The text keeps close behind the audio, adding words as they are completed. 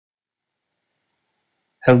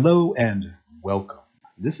Hello and welcome.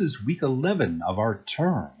 This is week 11 of our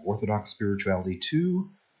term, Orthodox Spirituality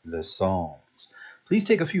 2, the Psalms. Please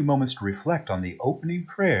take a few moments to reflect on the opening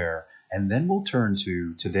prayer, and then we'll turn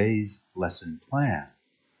to today's lesson plan.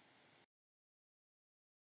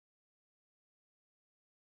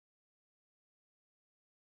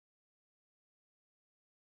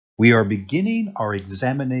 We are beginning our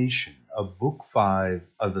examination of Book 5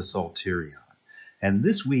 of the Psalterion, and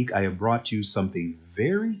this week I have brought you something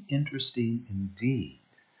very interesting indeed.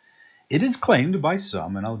 It is claimed by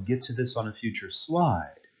some, and I'll get to this on a future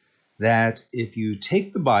slide, that if you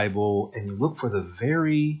take the Bible and you look for the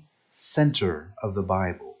very center of the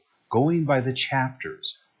Bible, going by the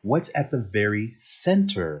chapters, what's at the very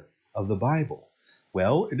center of the Bible?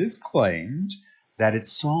 Well, it is claimed that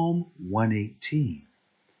it's Psalm 118.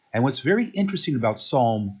 And what's very interesting about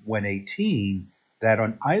Psalm 118, that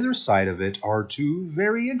on either side of it are two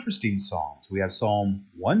very interesting psalms. We have Psalm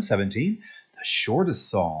 117, the shortest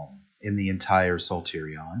psalm in the entire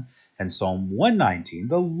Psalterion, and Psalm 119,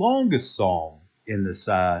 the longest psalm in this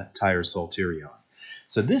entire Psalterion.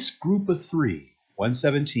 So this group of three,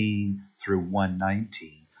 117 through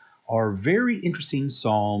 119, are very interesting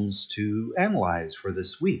psalms to analyze for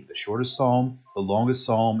this week. The shortest psalm, the longest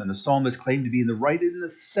psalm, and the psalm that's claimed to be right in the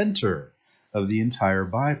center of the entire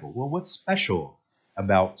Bible. Well, what's special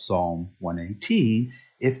about Psalm 118,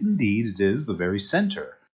 if indeed it is the very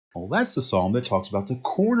center? Well, that's the psalm that talks about the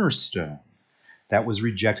cornerstone that was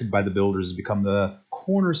rejected by the builders to become the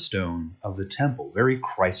cornerstone of the temple. Very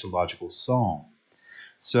Christological psalm.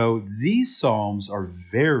 So these psalms are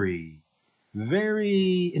very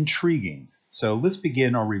intriguing. So let's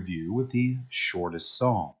begin our review with the shortest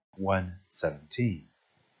psalm, 117.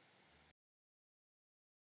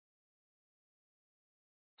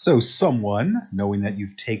 So someone, knowing that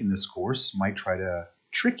you've taken this course, might try to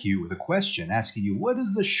trick you with a question, asking you, what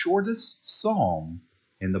is the shortest psalm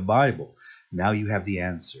in the Bible? Now you have the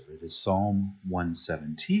answer. It is Psalm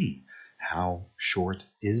 117. How short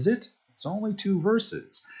is it? It's only 2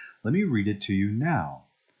 verses. Let me read it to you now.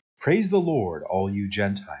 Praise the Lord, all you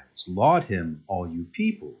Gentiles. Laud him, all you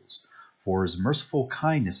peoples. For his merciful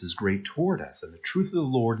kindness is great toward us, and the truth of the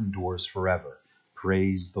Lord endures forever.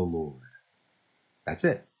 Praise the Lord. That's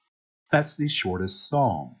it. That's the shortest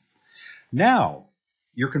psalm. Now,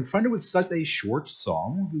 you're confronted with such a short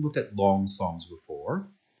psalm. We looked at long psalms before.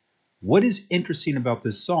 What is interesting about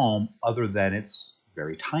this psalm other than it's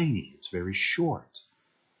very tiny, it's very short?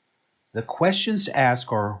 The questions to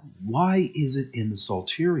ask are, why is it in the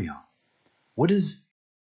Psalterion?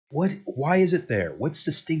 Why is it there? What's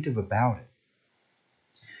distinctive about it?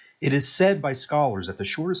 It is said by scholars that the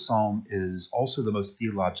shortest psalm is also the most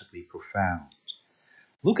theologically profound.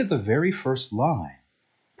 Look at the very first line.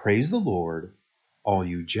 Praise the Lord, all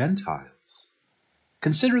you Gentiles.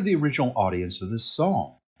 Consider the original audience of this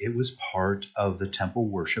psalm. It was part of the temple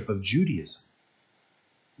worship of Judaism.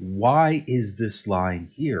 Why is this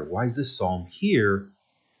line here? Why is this psalm here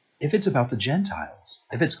if it's about the Gentiles?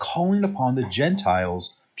 If it's calling upon the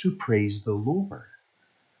Gentiles to praise the Lord?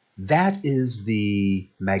 That is the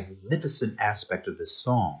magnificent aspect of this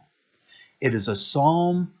psalm. It is a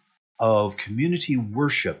psalm of community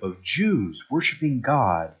worship, of Jews worshiping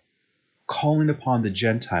God, calling upon the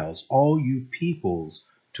Gentiles, all you peoples,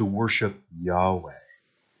 to worship Yahweh.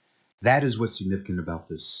 That is what's significant about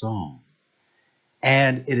this psalm.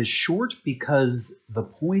 And it is short because the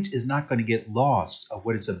point is not going to get lost of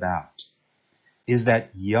what it's about, is that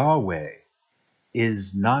Yahweh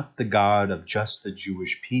is not the God of just the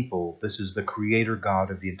Jewish people. This is the creator God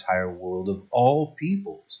of the entire world, of all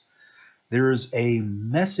peoples. There is a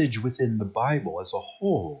message within the Bible as a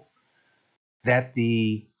whole that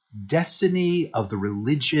the destiny of the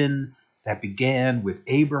religion that began with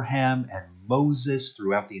Abraham and Moses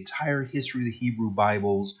throughout the entire history of the Hebrew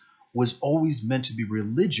Bibles was always meant to be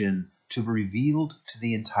religion to be revealed to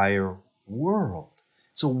the entire world.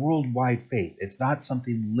 It's a worldwide faith. It's not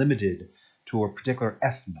something limited to a particular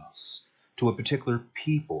ethnos, to a particular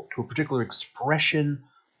people, to a particular expression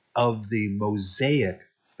of the Mosaic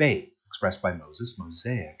faith, expressed by Moses,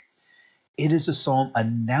 Mosaic. It is a psalm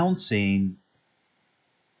announcing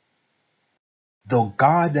the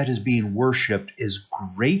God that is being worshipped is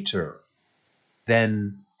greater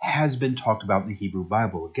than has been talked about in the Hebrew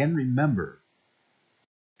Bible. Again, remember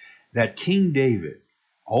that King David,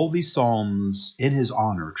 all these psalms in his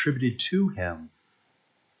honor attributed to him,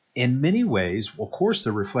 in many ways, well, of course,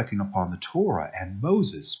 they're reflecting upon the Torah and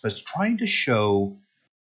Moses, but it's trying to show,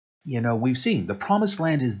 we've seen the promised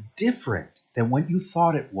land is different than what you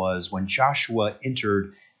thought it was when Joshua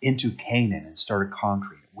entered into Canaan and started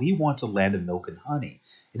conquering it. We want a land of milk and honey.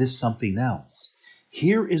 It is something else.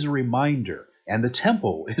 Here is a reminder, and the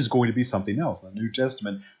temple is going to be something else. In the New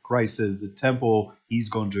Testament, Christ says the temple, he's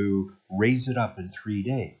going to raise it up in 3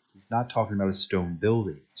 days. He's not talking about a stone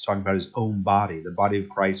building. He's talking about his own body, the body of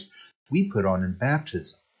Christ we put on in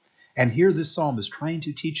baptism. And here this psalm is trying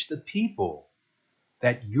to teach the people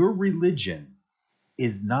that your religion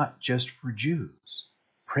is not just for Jews.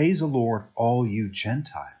 Praise the Lord, all you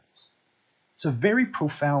Gentiles. It's a very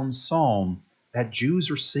profound psalm that Jews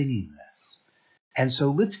are singing this. And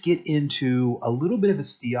so let's get into a little bit of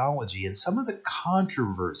its theology and some of the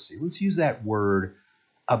controversy. Let's use that word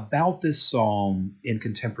about this psalm in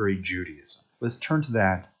contemporary Judaism. Let's turn to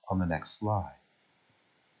that on the next slide.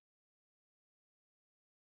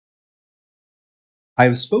 I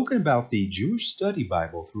have spoken about the Jewish Study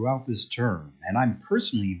Bible throughout this term, and I'm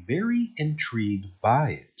personally very intrigued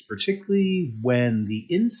by it, particularly when the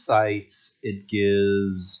insights it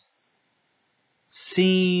gives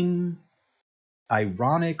seem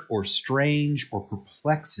ironic or strange or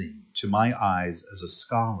perplexing to my eyes as a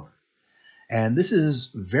scholar. And this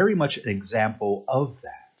is very much an example of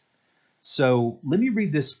that. So let me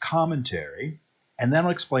read this commentary, and then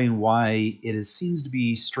I'll explain why it seems to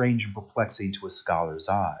be strange and perplexing to a scholar's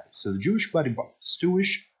eyes. So the Jewish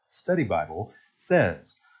Study Bible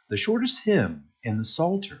says, the shortest hymn in the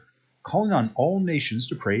Psalter, calling on all nations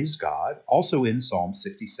to praise God, also in Psalm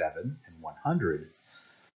 67 and 100,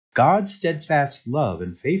 God's steadfast love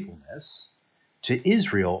and faithfulness to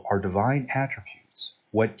Israel are divine attributes,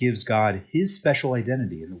 what gives God his special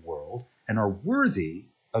identity in the world and are worthy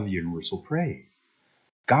of universal praise.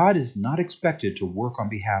 God is not expected to work on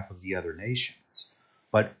behalf of the other nations,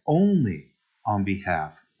 but only on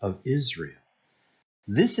behalf of Israel.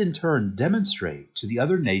 This in turn demonstrates to the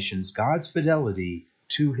other nations God's fidelity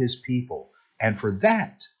to his people, and for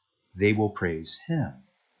that they will praise him.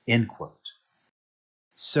 End quote.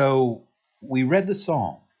 So we read the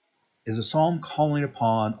psalm is a psalm calling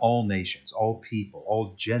upon all nations, all people,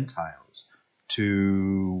 all Gentiles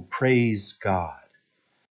to praise God.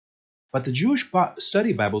 But the Jewish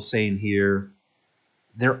Study Bible is saying here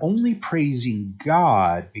they're only praising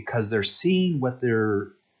God because they're seeing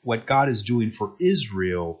what God is doing for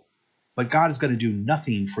Israel, but God is going to do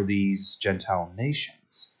nothing for these Gentile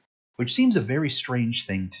nations, which seems a very strange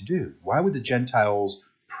thing to do. Why would the Gentiles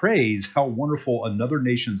praise how wonderful another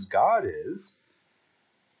nation's God is,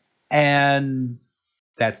 and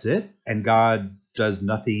that's it? And God does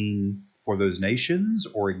nothing for those nations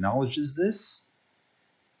or acknowledges this?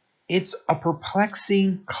 It's a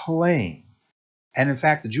perplexing claim. And in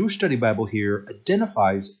fact, the Jewish Study Bible here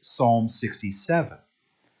identifies Psalm 67.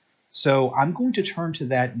 So I'm going to turn to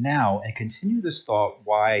that now and continue this thought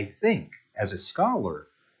why I think, as a scholar,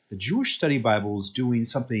 the Jewish Study Bible is doing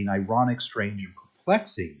something ironic, strange, and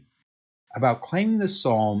perplexing about claiming this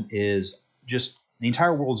psalm is just, the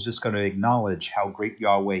entire world is just going to acknowledge how great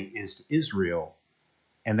Yahweh is to Israel,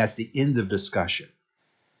 and that's the end of discussion.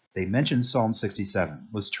 They mentioned Psalm 67.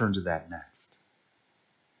 Let's turn to that next.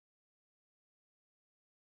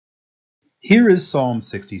 Here is Psalm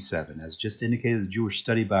 67. As just indicated, the Jewish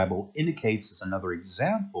Study Bible indicates as another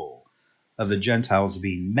example of the Gentiles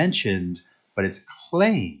being mentioned, but it's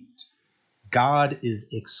claimed God is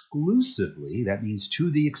exclusively, that means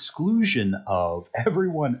to the exclusion of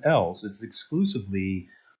everyone else, it's exclusively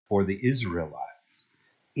for the Israelites.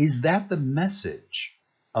 Is that the message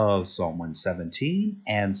of Psalm 117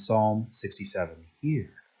 and Psalm 67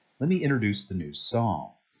 here? Let me introduce the new psalm.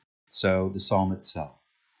 So the psalm itself.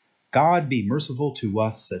 God be merciful to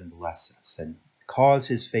us and bless us, and cause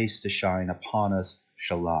his face to shine upon us,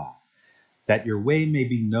 Shalom, that your way may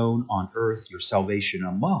be known on earth, your salvation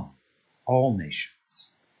among all nations.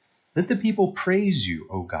 Let the people praise you,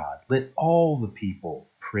 O God. Let all the people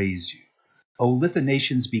praise you. O let the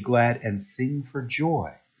nations be glad and sing for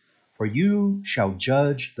joy. For you shall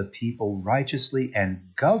judge the people righteously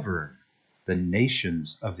and govern the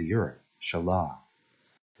nations of the earth, Shalom.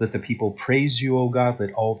 Let the people praise you, O God.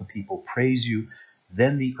 Let all the people praise you.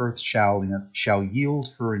 Then the earth shall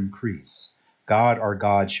yield her increase. God, our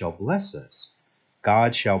God, shall bless us.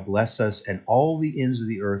 God shall bless us, and all the ends of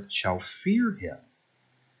the earth shall fear him.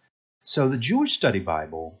 So the Jewish Study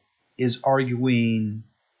Bible is arguing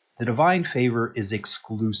the divine favor is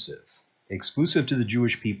exclusive. Exclusive to the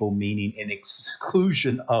Jewish people, meaning an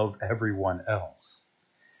exclusion of everyone else.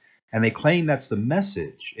 And they claim that's the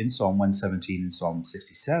message in Psalm 117 and Psalm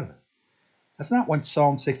 67. That's not what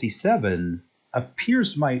Psalm 67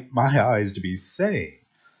 appears to my eyes to be saying.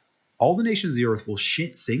 All the nations of the earth will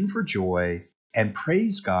sing for joy and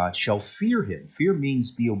praise God, shall fear him. Fear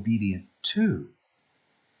means be obedient to.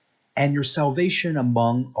 And your salvation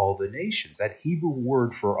among all the nations. That Hebrew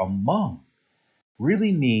word for among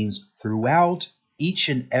really means throughout, each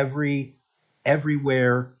and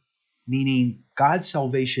everywhere, meaning God's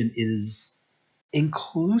salvation is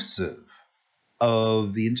inclusive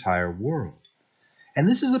of the entire world. And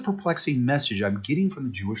this is the perplexing message I'm getting from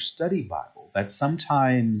the Jewish Study Bible, that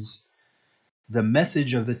sometimes the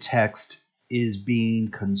message of the text is being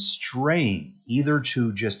constrained either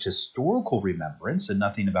to just historical remembrance and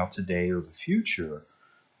nothing about today or the future,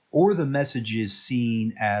 or the message is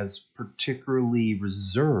seen as particularly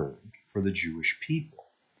reserved for the Jewish people.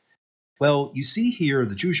 Well, you see here,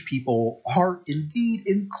 the Jewish people are indeed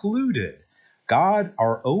included. God,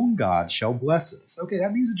 our own God, shall bless us. Okay,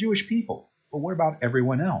 that means the Jewish people. But what about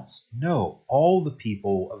everyone else? No, all the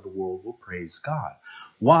people of the world will praise God.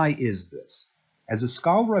 Why is this? As a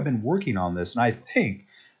scholar, I've been working on this, and I think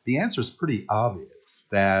the answer is pretty obvious,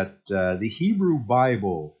 that the Hebrew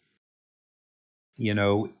Bible,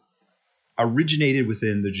 originated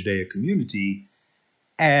within the Judaic community,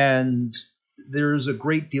 and there's a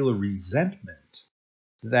great deal of resentment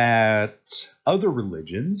that other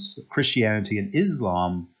religions, Christianity and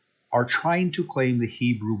Islam, are trying to claim the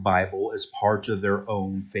Hebrew Bible as part of their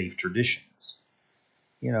own faith traditions.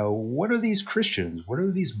 What are these Christians? What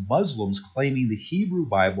are these Muslims claiming the Hebrew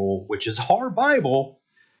Bible, which is our Bible,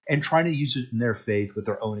 and trying to use it in their faith with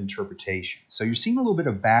their own interpretation? So you're seeing a little bit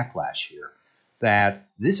of backlash here, that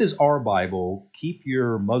this is our Bible, keep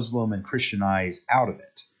your Muslim and Christian eyes out of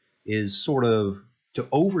it, is sort of to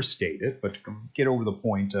overstate it, but to get over the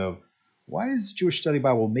point of, why is the Jewish Study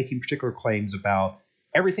Bible making particular claims about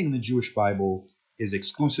everything in the Jewish Bible is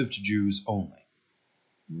exclusive to Jews only?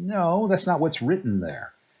 No, that's not what's written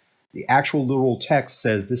there. The actual literal text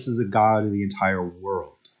says this is a God of the entire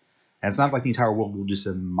world. And it's not like the entire world will just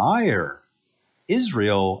admire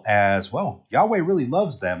Israel as, well, Yahweh really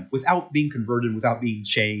loves them without being converted, without being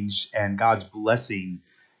changed, and God's blessing,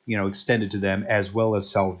 extended to them as well as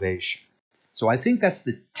salvation. So I think that's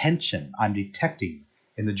the tension I'm detecting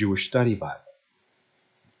in the Jewish Study Bible.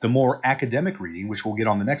 The more academic reading, which we'll get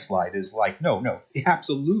on the next slide, is like, no,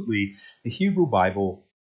 absolutely, the Hebrew Bible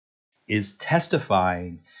is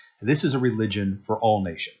testifying this is a religion for all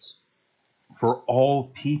nations, for all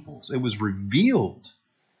peoples. It was revealed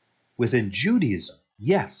within Judaism,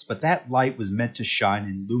 yes, but that light was meant to shine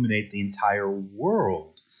and illuminate the entire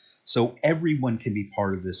world, so everyone can be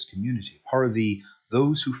part of this community, part of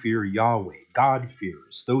those who fear Yahweh,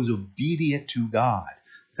 God-fearers, those obedient to God,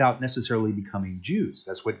 without necessarily becoming Jews.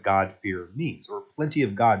 That's what God-fear means. There were plenty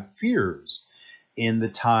of God-fearers in the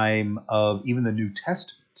time of even the New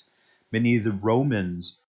Testament. Many of the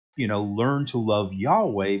Romans, learned to love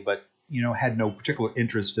Yahweh, but, had no particular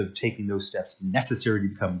interest of taking those steps necessary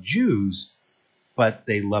to become Jews, but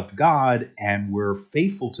they loved God and were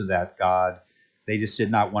faithful to that God. They just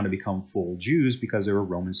did not want to become full Jews because they were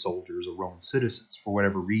Roman soldiers or Roman citizens for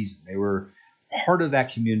whatever reason. They were part of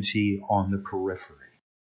that community on the periphery.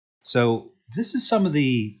 So this is some of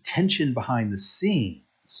the tension behind the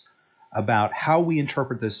scenes about how we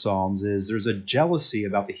interpret this Psalms. Is there's a jealousy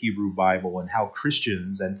about the Hebrew Bible and how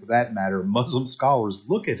Christians, and for that matter, Muslim scholars,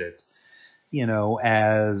 look at it,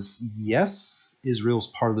 as, yes, Israel's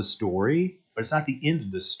part of the story, but it's not the end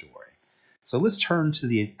of the story. So let's turn to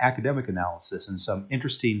the academic analysis and some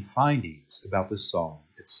interesting findings about the Psalm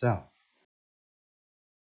itself.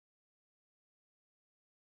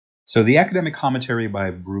 So the academic commentary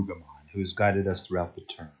by Brueggemann, who's guided us throughout the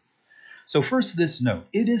term. So first, this note: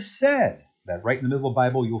 it is said that right in the middle of the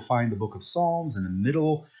Bible you'll find the book of Psalms. In the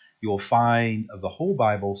middle you'll find of the whole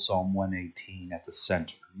Bible Psalm 118 at the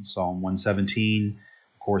center. And Psalm 117,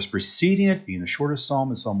 of course, preceding it, being the shortest psalm,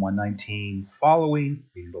 and Psalm 119 following,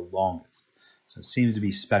 being the longest. So it seems to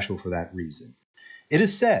be special for that reason. It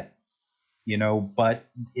is said, but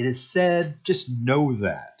it is said, just know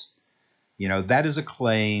that. That is a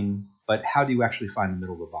claim, but how do you actually find the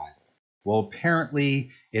middle of the Bible? Well,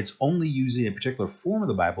 apparently it's only using a particular form of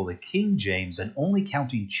the Bible, the King James, and only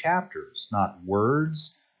counting chapters, not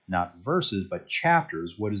words, not verses, but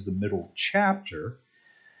chapters. What is the middle chapter?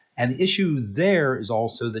 And the issue there is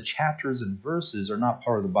also the chapters and verses are not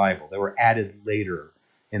part of the Bible. They were added later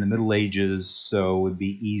in the Middle Ages, so it would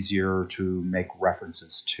be easier to make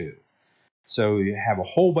references to. So you have a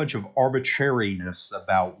whole bunch of arbitrariness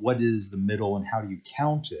about what is the middle and how do you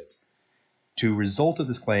count it, to result of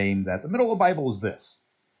this claim that the middle of the Bible is this.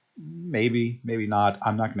 Maybe, maybe not.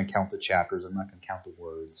 I'm not going to count the chapters. I'm not going to count the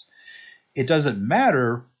words. It doesn't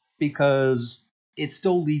matter because it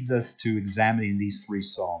still leads us to examining these three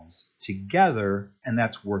Psalms together, and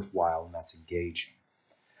that's worthwhile and that's engaging.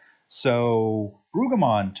 So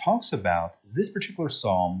Brueggemann talks about this particular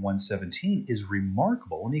Psalm 117 is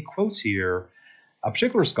remarkable, and he quotes here a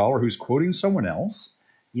particular scholar who's quoting someone else,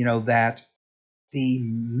 that the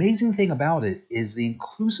amazing thing about it is the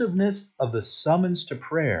inclusiveness of the summons to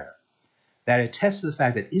prayer that attests to the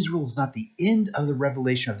fact that Israel is not the end of the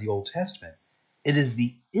revelation of the Old Testament. It is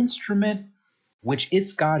the instrument which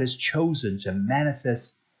its God has chosen to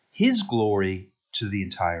manifest his glory to the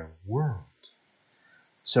entire world.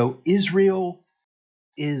 So Israel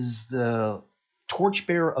is the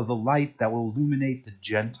torchbearer of the light that will illuminate the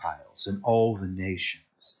Gentiles and all the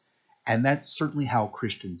nations. And that's certainly how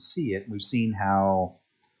Christians see it. We've seen how,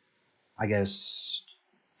 I guess,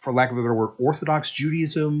 for lack of a better word, Orthodox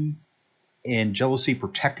Judaism, in jealousy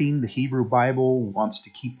protecting the Hebrew Bible, wants to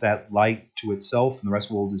keep that light to itself, and the rest of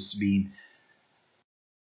the world is being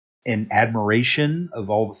in admiration of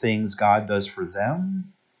all the things God does for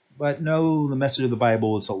them. But no, the message of the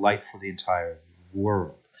Bible is a light for the entire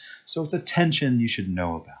world. So it's a tension you should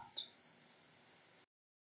know about.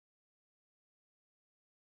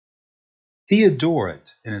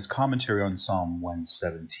 Theodoret, in his commentary on Psalm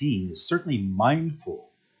 117, is certainly mindful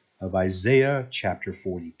of Isaiah chapter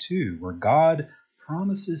 42, where God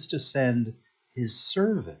promises to send his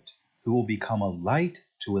servant who will become a light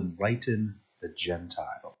to enlighten the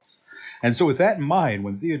Gentiles. And so with that in mind,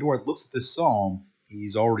 when Theodoret looks at this psalm,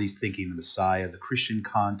 he's already thinking the Messiah, the Christian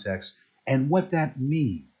context, and what that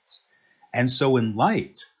means. And so in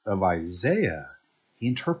light of Isaiah, he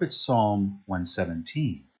interprets Psalm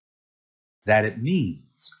 117, that it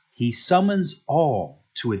means he summons all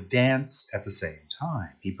to a dance at the same time.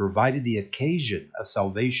 He provided the occasion of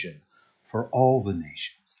salvation for all the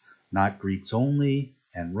nations, not Greeks only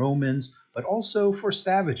and Romans, but also for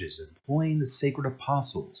savages, employing the sacred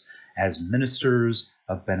apostles as ministers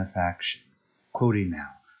of benefaction. Quoting now,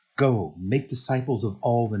 "Go, make disciples of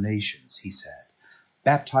all the nations," he said,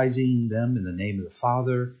 "baptizing them in the name of the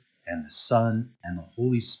Father and the Son and the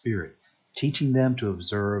Holy Spirit, teaching them to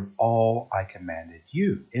observe all I commanded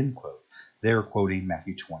you," end quote. They're quoting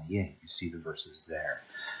Matthew 28. You see the verses there.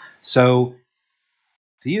 So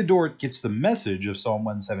Theodoret gets the message of Psalm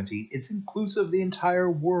 117. It's inclusive of the entire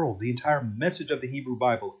world. The entire message of the Hebrew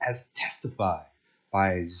Bible, as testified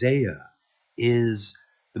by Isaiah, is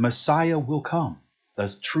the Messiah will come,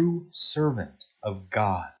 the true servant of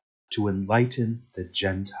God, to enlighten the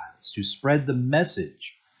Gentiles, to spread the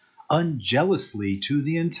message unjealously to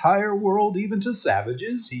the entire world, even to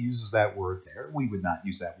savages. He uses that word there. We would not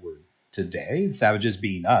use that word today. Savages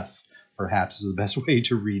being us, perhaps, is the best way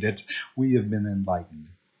to read it. We have been enlightened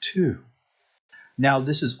too. Now,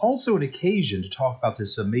 this is also an occasion to talk about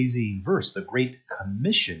this amazing verse, the Great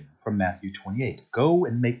Commission from Matthew 28. Go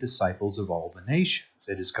and make disciples of all the nations.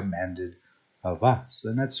 It is commanded of us.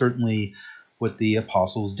 And that's certainly what the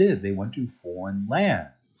apostles did. They went to foreign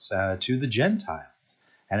lands, to the Gentiles,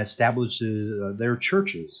 and established their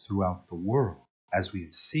churches throughout the world, as we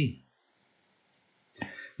have seen.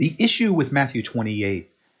 The issue with Matthew 28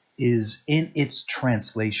 is in its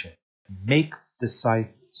translation, make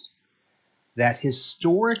disciples, that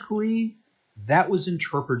historically that was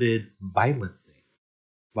interpreted violently.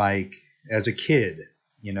 Like as a kid,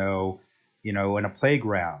 in a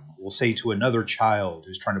playground, we'll say to another child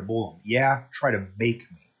who's trying to bully him, yeah, try to make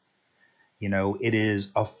me. It is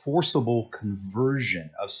a forcible conversion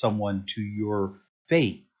of someone to your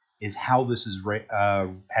faith is how this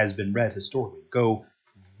has been read historically. Go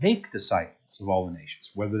make disciples of all the nations,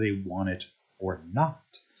 whether they want it or not.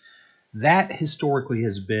 That historically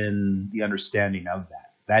has been the understanding of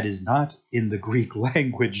that. That is not in the Greek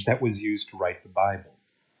language that was used to write the Bible.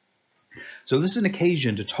 So this is an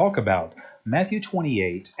occasion to talk about Matthew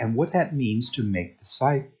 28 and what that means to make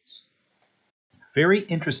disciples. Very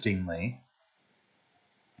interestingly,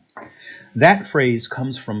 that phrase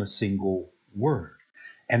comes from a single word,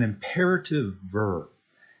 an imperative verb.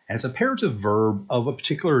 And it's an imperative verb of a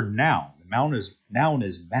particular noun. The noun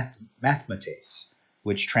is mathemates,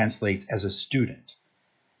 which translates as a student.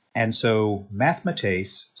 And so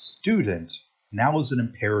mathemates, student, now is an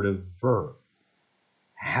imperative verb.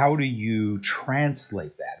 How do you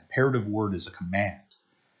translate that? Imperative word is a command.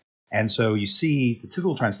 And so you see the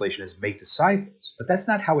typical translation is make disciples, but that's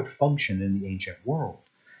not how it functioned in the ancient world.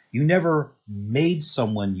 You never made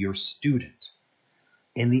someone your student.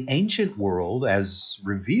 In the ancient world, as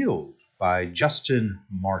revealed by Justin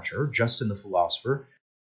Martyr, Justin the philosopher,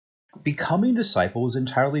 becoming a disciple was an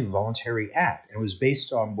entirely voluntary act. And it was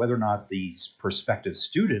based on whether or not the prospective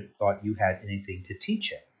student thought you had anything to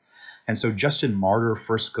teach him. And so Justin Martyr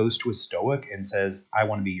first goes to a Stoic and says, I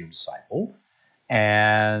want to be your disciple.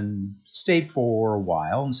 And stayed for a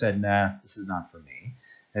while and said, nah, this is not for me.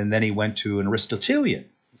 And then he went to an Aristotelian.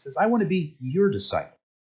 He says, I want to be your disciple.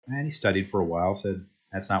 And he studied for a while, said,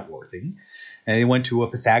 that's not working. And they went to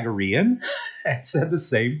a Pythagorean and said the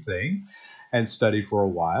same thing and studied for a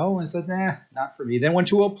while and said, nah, not for me. Then went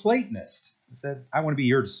to a Platonist and said, I want to be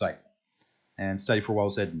your disciple. And studied for a while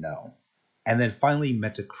and said, no. And then finally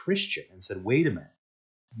met a Christian and said, wait a minute.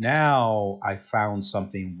 Now I found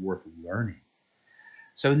something worth learning.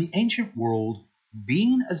 So in the ancient world,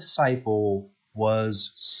 being a disciple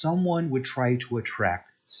was someone would try to attract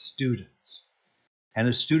students. And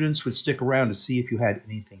the students would stick around to see if you had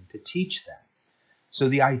anything to teach them. So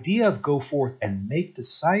the idea of go forth and make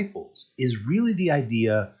disciples is really the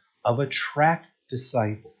idea of attract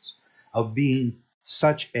disciples, of being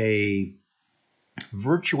such a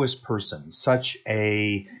virtuous person, such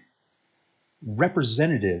a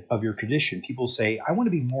representative of your tradition. People say, I want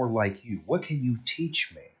to be more like you. What can you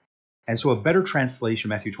teach me? And so a better translation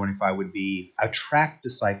of Matthew 25 would be attract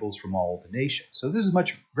disciples from all the nations. So this is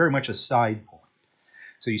very much a side point.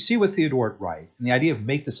 So you see what Theodore writes, and the idea of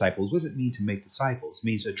make disciples, what does it mean to make disciples? It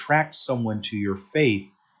means attract someone to your faith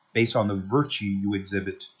based on the virtue you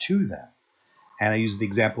exhibit to them. And I use the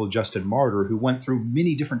example of Justin Martyr, who went through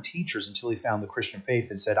many different teachers until he found the Christian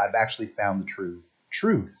faith and said, I've actually found the true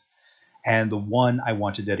truth, and the one I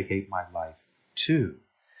want to dedicate my life to.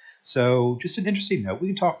 So just an interesting note. We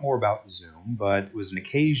can talk more about Zoom, but it was an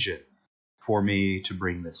occasion for me to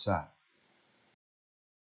bring this up.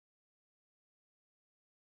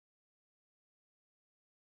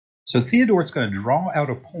 So Theodore's going to draw out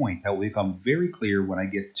a point that will become very clear when I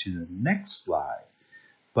get to the next slide.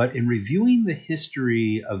 But in reviewing the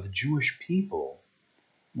history of the Jewish people,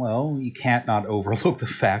 well, you can't not overlook the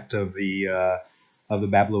fact of the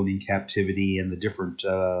Babylonian captivity and the different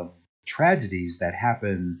tragedies that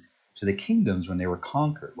happened to the kingdoms when they were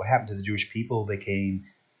conquered. What happened to the Jewish people? They became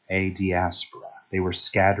a diaspora. They were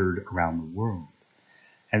scattered around the world.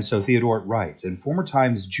 And so Theodore writes, in former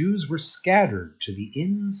times, Jews were scattered to the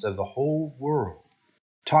ends of the whole world,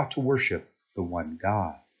 taught to worship the one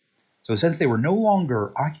God. So since they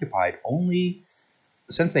occupied only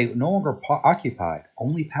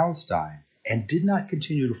Palestine and did not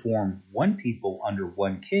continue to form one people under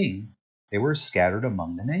one king, they were scattered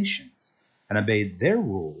among the nations and obeyed their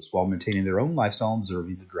rules while maintaining their own lifestyle and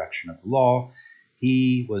observing the direction of the law.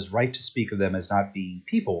 He was right to speak of them as not being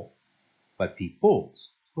people, but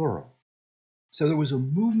peoples, plural. So there was a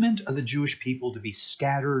movement of the Jewish people to be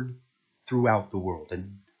scattered throughout the world.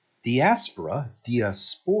 And diaspora,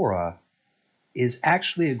 is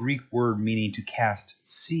actually a Greek word meaning to cast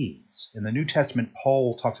seeds. In the New Testament,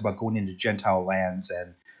 Paul talks about going into Gentile lands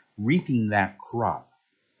and reaping that crop.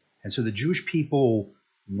 And so the Jewish people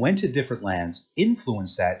went to different lands,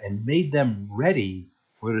 influenced that, and made them ready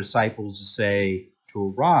for the disciples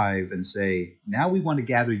to arrive and say, now we want to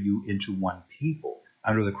gather you into one people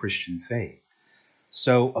under the Christian faith.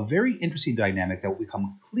 So a very interesting dynamic that will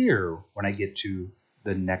become clear when I get to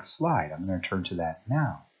the next slide. I'm going to turn to that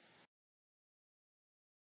now.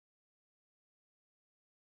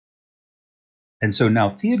 And so now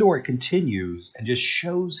Theodore continues and just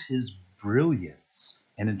shows his brilliance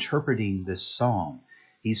in interpreting this psalm.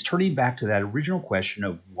 He's turning back to that original question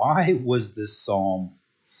of why was this psalm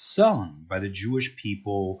sung by the Jewish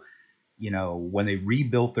people, when they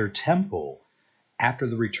rebuilt their temple after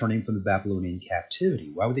the returning from the Babylonian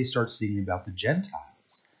captivity? Why would they start singing about the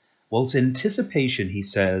Gentiles? Well, it's anticipation, he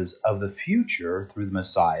says, of the future through the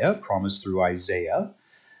Messiah, promised through Isaiah,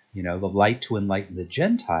 the light to enlighten the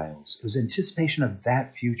Gentiles. It was anticipation of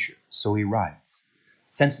that future. So he writes,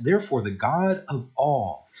 since therefore the God of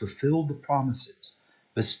all fulfilled the promises,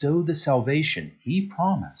 bestowed the salvation he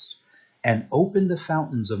promised, and opened the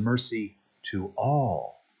fountains of mercy to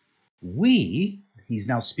all, he's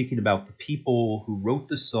now speaking about the people who wrote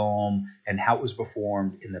the psalm and how it was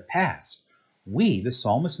performed in the past. We, the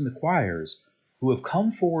psalmist and the choirs, who have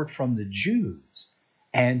come forward from the Jews,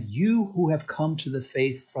 and you who have come to the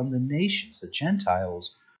faith from the nations, the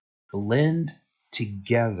Gentiles, blend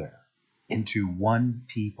together into one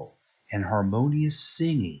people in harmonious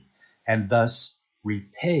singing, and thus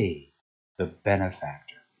repay the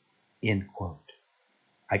benefactor. End quote.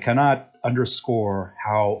 I cannot underscore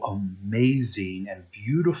how amazing and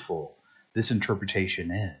beautiful this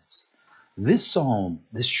interpretation is. This psalm,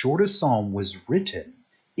 this shortest psalm, was written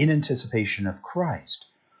in anticipation of Christ,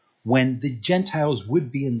 when the Gentiles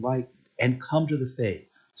would be enlightened and come to the faith,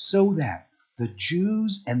 so that the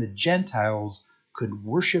Jews and the Gentiles could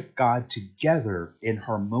worship God together in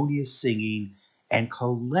harmonious singing and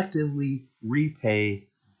collectively repay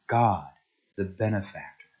God, the benefactor.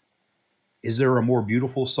 Is there a more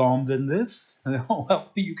beautiful psalm than this?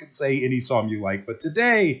 Well, you can say any psalm you like, but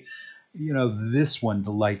today, this one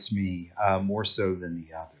delights me more so than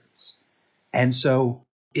the others. And so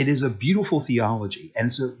it is a beautiful theology.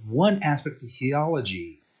 And so one aspect of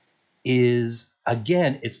theology is,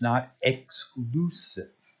 again, it's not exclusive,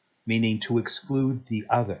 meaning to exclude the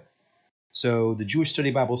other. So the Jewish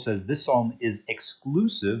Study Bible says this psalm is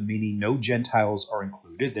exclusive, meaning no Gentiles are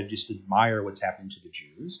included. They just admire what's happening to the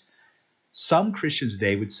Jews. Some Christians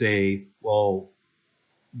today would say, well,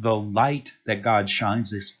 the light that God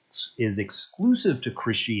shines is exclusive to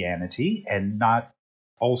Christianity and not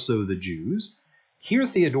also the Jews. Here,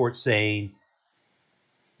 Theodoret's saying,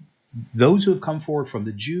 those who have come forward from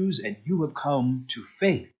the Jews and you have come to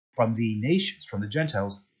faith from the nations, from the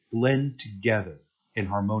Gentiles, blend together in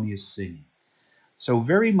harmonious singing. So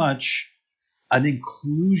very much an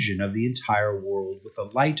inclusion of the entire world, with the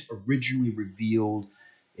light originally revealed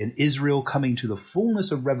in Israel coming to the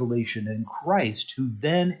fullness of revelation in Christ, who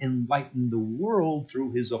then enlightened the world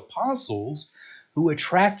through his apostles, who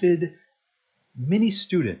attracted many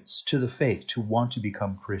students to the faith to want to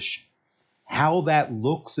become Christian. How that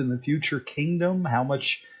looks in the future kingdom, how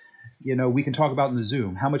much, we can talk about in the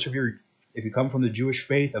Zoom, how much of if you come from the Jewish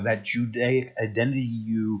faith, of that Judaic identity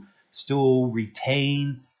you still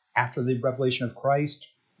retain after the revelation of Christ,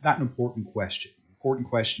 not an important question. The important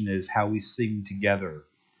question is how we sing together,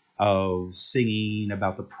 of singing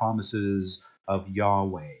about the promises of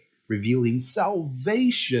Yahweh, revealing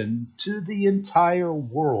salvation to the entire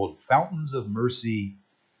world, fountains of mercy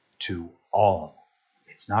to all.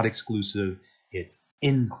 It's not exclusive, it's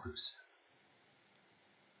inclusive.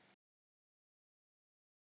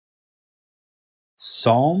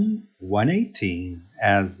 Psalm 118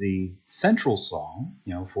 as the central psalm,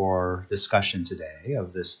 for our discussion today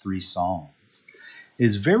of this 3 psalms,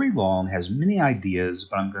 is very long, has many ideas,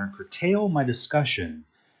 but I'm going to curtail my discussion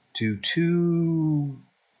to 2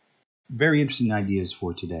 very interesting ideas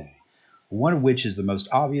for today. One of which is the most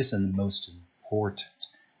obvious and the most important,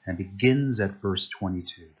 and begins at verse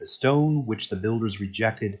 22. The stone which the builders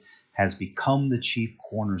rejected has become the chief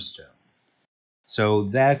cornerstone. So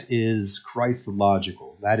that is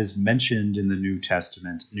Christological. That is mentioned in the New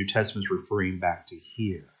Testament. The New Testament is referring back to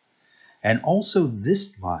here. And also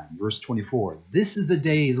this line, verse 24, this is the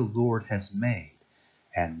day the Lord has made,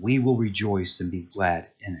 and we will rejoice and be glad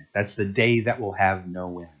in it. That's the day that will have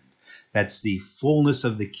no end. That's the fullness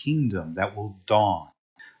of the kingdom that will dawn.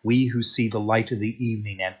 We who see the light of the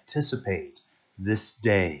evening anticipate this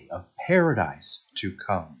day of paradise to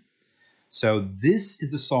come. So this is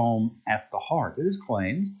the psalm at the heart, it is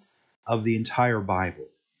claimed, of the entire Bible,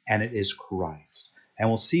 and it is Christ. And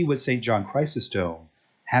we'll see what St. John Chrysostom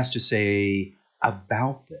has to say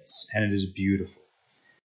about this, and it is beautiful.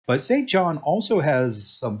 But St. John also has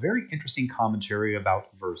some very interesting commentary about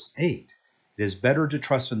verse 8. It is better to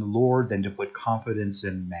trust in the Lord than to put confidence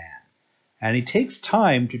in man. And he takes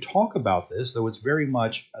time to talk about this, though it's very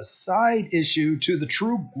much a side issue to the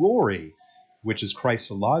true glory, which is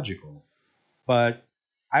Christological. But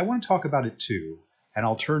I want to talk about it too, and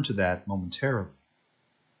I'll turn to that momentarily.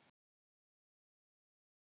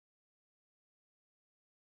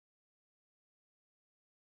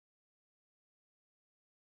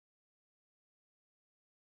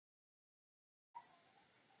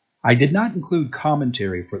 I did not include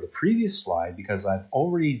commentary for the previous slide because I've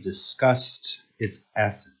already discussed its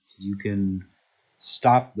essence. You can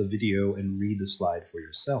stop the video and read the slide for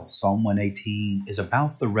yourself. Psalm 118 is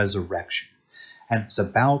about the resurrection, and it's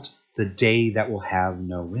about the day that will have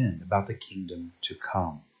no end, about the kingdom to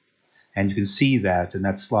come. And you can see that, and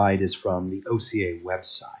that slide is from the OCA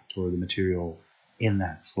website, or the material in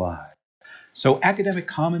that slide. So academic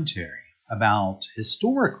commentary about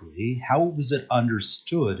historically how was it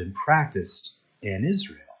understood and practiced in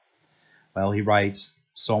Israel. Well, he writes,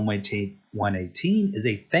 Psalm 118 is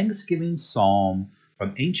a thanksgiving psalm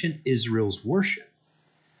from ancient Israel's worship.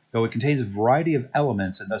 Though it contains a variety of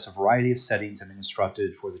elements and thus a variety of settings have been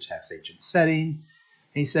constructed for the text ancient setting.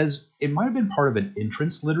 And he says it might have been part of an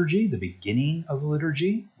entrance liturgy, the beginning of the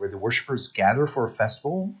liturgy, where the worshipers gather for a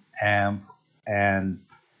festival and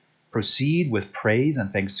proceed with praise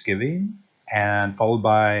and thanksgiving, and followed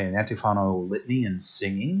by an antiphonal litany and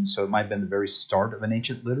singing. So it might have been the very start of an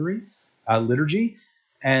ancient liturgy.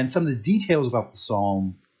 And some of the details about the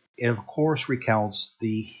psalm, it of course recounts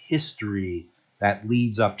the history that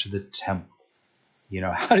leads up to the temple.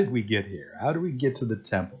 How did we get here? How do we get to the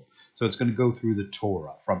temple? So it's going to go through the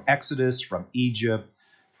Torah, from Exodus, from Egypt,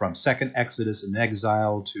 from second Exodus in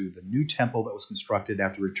exile to the new temple that was constructed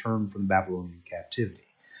after return from Babylonian captivity.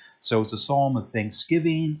 So it's a psalm of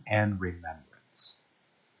thanksgiving and remembrance.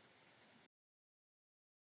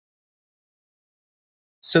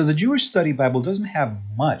 So the Jewish Study Bible doesn't have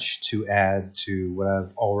much to add to what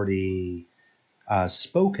I've already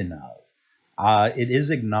spoken of. It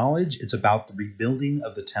is acknowledged it's about the rebuilding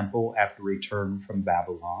of the temple after return from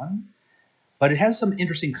Babylon, but it has some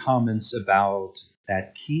interesting comments about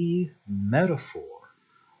that key metaphor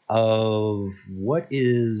of what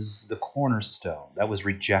is the cornerstone that was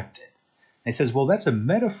rejected. And he says, well, that's a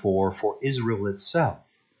metaphor for Israel itself.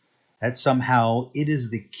 That somehow it is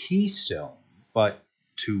the keystone, but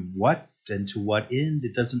to what and to what end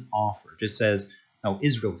it doesn't offer. It just says, no,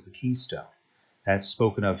 Israel's the keystone. That's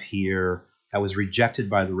spoken of here. That was rejected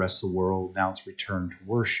by the rest of the world. Now it's returned to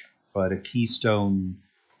worship. But a keystone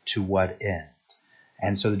to what end?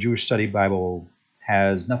 And so the Jewish Study Bible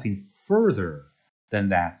has nothing further than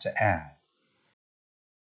that to add.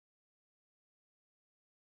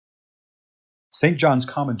 St. John's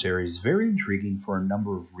commentary is very intriguing for a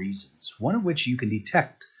number of reasons, one of which you can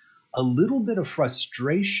detect a little bit of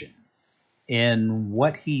frustration in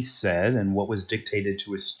what he said and what was dictated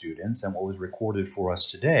to his students and what was recorded for us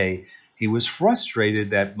today. He was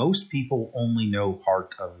frustrated that most people only know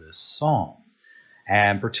part of this psalm,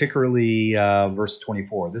 and particularly verse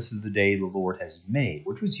 24, this is the day the Lord has made,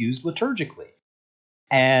 which was used liturgically,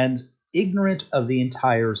 and ignorant of the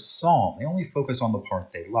entire psalm. They only focus on the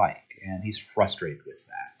part they like, and he's frustrated with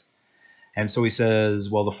that. And so he says,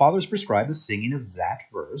 well, the fathers prescribed the singing of that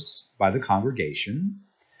verse by the congregation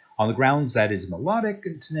on the grounds that is melodic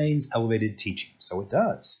and contains elevated teaching. So it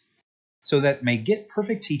does. So that may get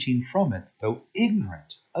perfect teaching from it, though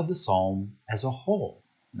ignorant of the psalm as a whole.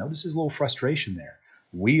 Notice his little frustration there.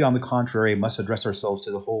 We, on the contrary, must address ourselves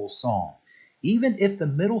to the whole psalm, even if the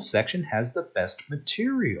middle section has the best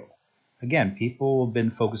material. Again, people have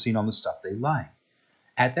been focusing on the stuff they like.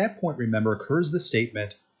 At that point, remember, occurs the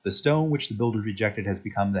statement, the stone which the builders rejected has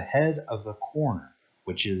become the head of the corner,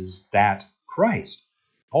 which is that Christ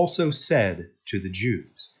also said to the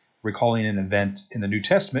Jews, recalling an event in the New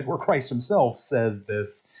Testament where Christ himself says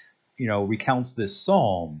this, recounts this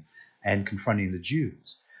psalm and confronting the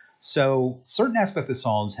Jews. So certain aspects of the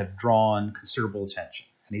Psalms have drawn considerable attention,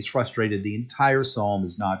 and he's frustrated the entire psalm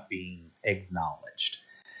is not being acknowledged.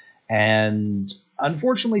 And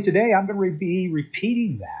unfortunately today I'm going to be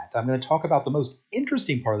repeating that. I'm going to talk about the most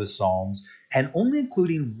interesting part of the Psalms and only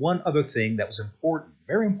including one other thing that was important,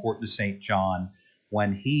 very important to St. John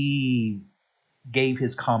when he gave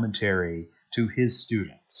his commentary to his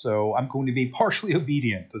students. So I'm going to be partially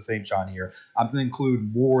obedient to St. John here. I'm going to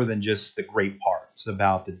include more than just the great parts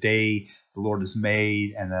about the day the Lord has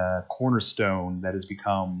made and the cornerstone that has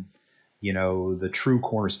become, the true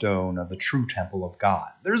cornerstone of the true temple of God.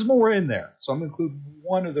 There's more in there. So I'm going to include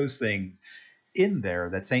one of those things in there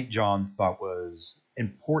that St. John thought was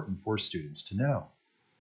important for students to know.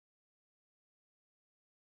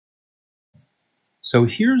 So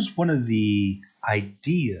here's one of the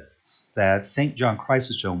ideas that St. John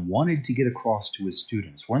Chrysostom wanted to get across to his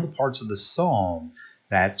students. One of the parts of the psalm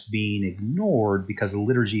that's being ignored because the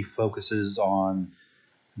liturgy focuses on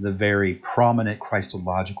the very prominent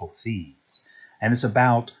Christological themes. And it's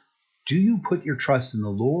about, do you put your trust in the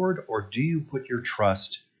Lord or do you put your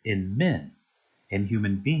trust in men, in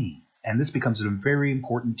human beings? And this becomes a very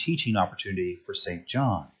important teaching opportunity for St.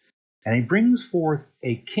 John. And he brings forth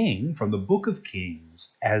a king from the book of Kings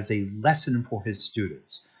as a lesson for his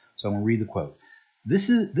students. So I'm going to read the quote.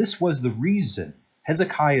 This was the reason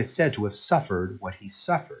Hezekiah said to have suffered what he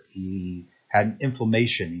suffered. He had an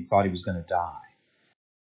inflammation. He thought he was going to die.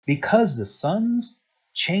 Because the sun's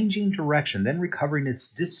changing direction, then recovering its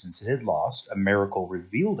distance it had lost, a miracle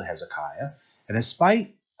revealed to Hezekiah, and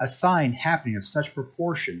despite a sign happening of such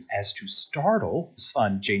proportions as to startle, the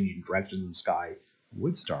sun changing direction in the sky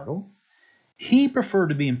would startle, he preferred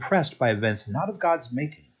to be impressed by events not of God's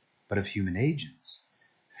making, but of human agents,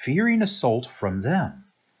 fearing assault from them.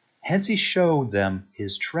 Hence he showed them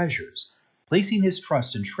his treasures, placing his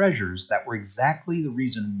trust in treasures that were exactly the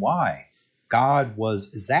reason why God was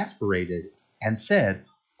exasperated and said,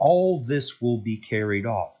 all this will be carried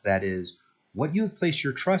off. That is, what you have placed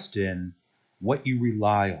your trust in, what you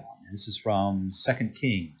rely on. And this is from 2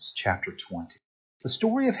 Kings chapter 20. The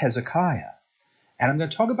story of Hezekiah. And I'm going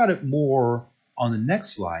to talk about it more on the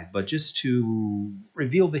next slide, but just to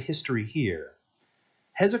reveal the history here.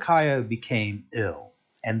 Hezekiah became ill,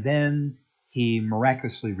 and then he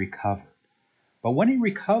miraculously recovered. But when he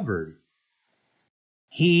recovered,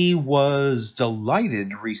 he was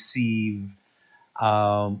delighted to receive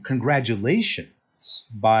congratulations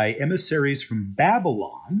by emissaries from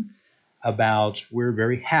Babylon about, we're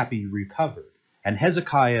very happy you recovered. And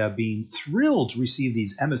Hezekiah, being thrilled to receive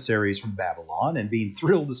these emissaries from Babylon and being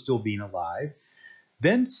thrilled to still being alive,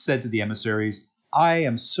 then said to the emissaries, I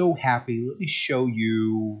am so happy, let me show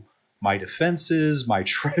you my defenses, my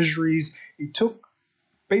treasuries. He took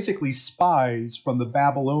basically spies from the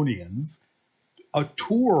Babylonians a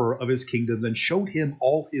tour of his kingdoms and showed him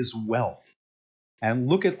all his wealth. And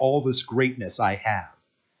look at all this greatness I have.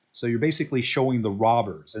 So you're basically showing the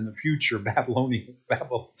robbers in the future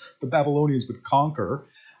the Babylonians would conquer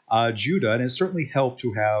Judah, and it certainly helped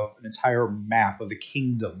to have an entire map of the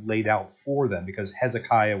kingdom laid out for them because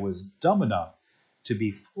Hezekiah was dumb enough to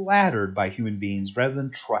be flattered by human beings rather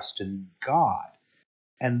than trust in God.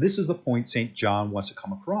 And this is the point St. John wants to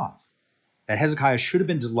come across, that Hezekiah should have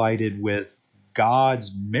been delighted with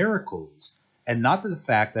God's miracles and not the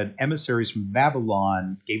fact that emissaries from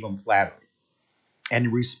Babylon gave him flattery. And he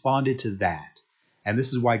responded to that. And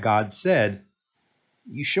this is why God said,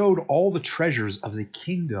 you showed all the treasures of the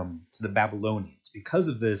kingdom to the Babylonians. Because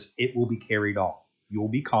of this, it will be carried off. You will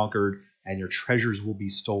be conquered, and your treasures will be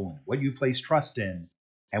stolen. What you place trust in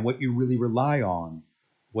and what you really rely on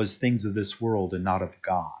was things of this world and not of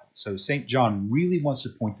God. So St. John really wants to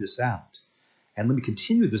point this out. And let me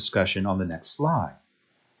continue the discussion on the next slide.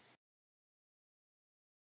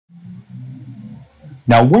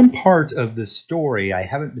 Now, one part of this story I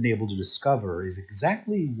haven't been able to discover is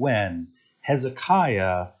exactly when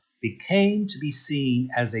Hezekiah became to be seen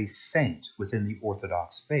as a saint within the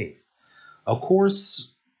Orthodox faith. Of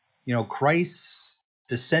course, Christ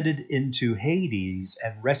descended into Hades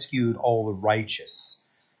and rescued all the righteous,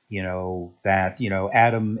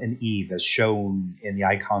 Adam and Eve, as shown in the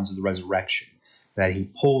icons of the resurrection, that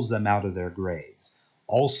he pulls them out of their graves.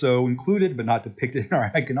 Also included, but not depicted in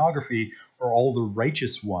our iconography, are all the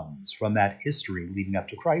righteous ones from that history leading up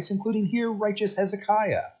to Christ, including here righteous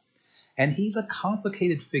Hezekiah. And he's a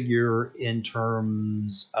complicated figure in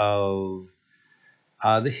terms of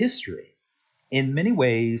the history. In many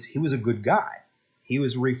ways, he was a good guy. He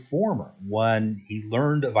was a reformer. When he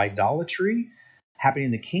learned of idolatry happening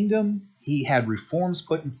in the kingdom, he had reforms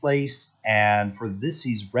put in place, and for this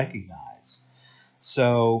he's recognized.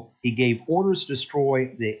 So he gave orders to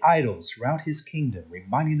destroy the idols throughout his kingdom,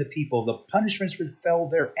 reminding the people of the punishments that befell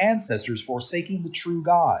their ancestors forsaking the true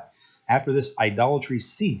God. After this, idolatry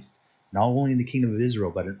ceased, not only in the kingdom of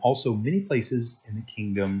Israel, but in also many places in the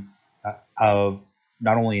kingdom of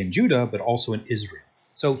not only in Judah, but also in Israel.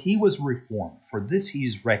 So he was reformed. For this he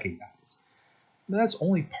is recognized. But that's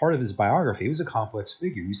only part of his biography. He was a complex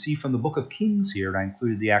figure. You see from the book of Kings here, and I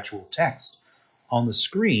included the actual text on the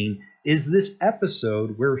screen, is this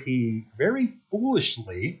episode where he very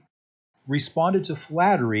foolishly responded to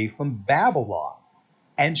flattery from Babylon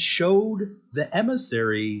and showed the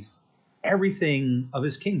emissaries everything of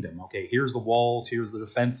his kingdom. Okay, here's the walls, here's the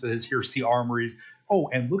defenses, here's the armories. Oh,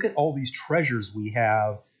 and look at all these treasures we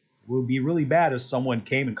have. It would be really bad if someone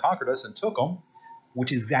came and conquered us and took them,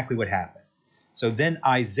 which is exactly what happened. So then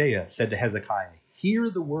Isaiah said to Hezekiah, hear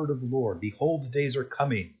the word of the Lord. Behold, the days are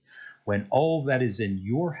coming when all that is in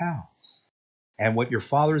your house and what your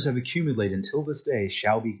fathers have accumulated until this day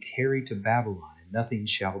shall be carried to Babylon, and nothing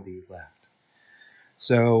shall be left.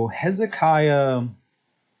 So Hezekiah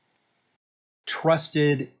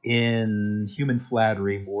trusted in human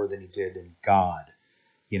flattery more than he did in God,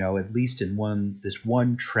 at least in this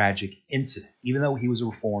one tragic incident, even though he was a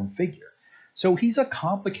reformed figure. So he's a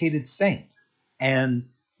complicated saint. And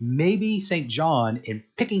maybe St. John, in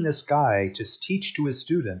picking this guy to teach to his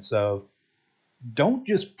students of, don't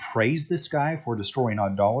just praise this guy for destroying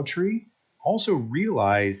idolatry, also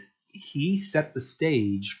realize he set the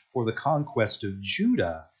stage for the conquest of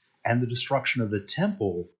Judah and the destruction of the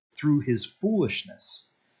temple through his foolishness.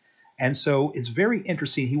 And so it's very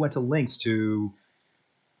interesting. He went to lengths to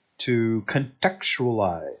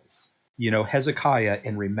contextualize, Hezekiah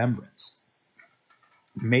in remembrance.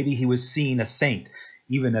 Maybe he was seen a saint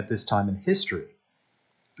even at this time in history.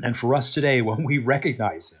 And for us today, when we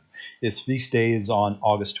recognize him, his feast day is on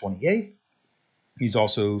August 28th. He's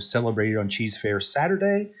also celebrated on Cheese Fair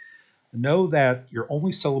Saturday. Know that you're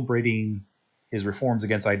only celebrating his reforms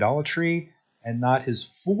against idolatry and not his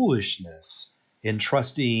foolishness in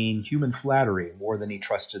trusting human flattery more than he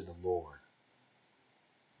trusted the Lord.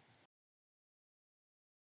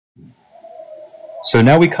 So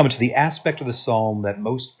now we come to the aspect of the psalm that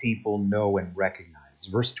most people know and recognize.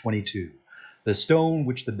 Verse 22, the stone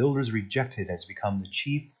which the builders rejected has become the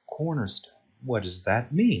chief cornerstone. What does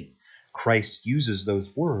that mean? Christ uses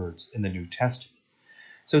those words in the New Testament.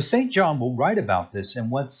 So St. John will write about this,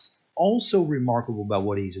 and what's also remarkable about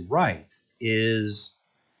what he writes is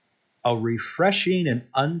a refreshing and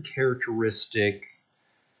uncharacteristic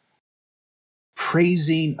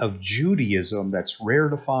praising of Judaism that's rare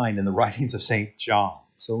to find in the writings of St. John.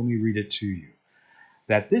 So let me read it to you.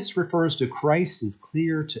 That this refers to Christ is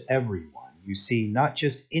clear to everyone. You see, not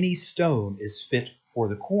just any stone is fit for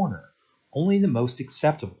the corner. only the most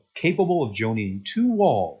acceptable, capable of joining two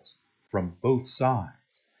walls from both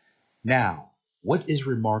sides. Now, what is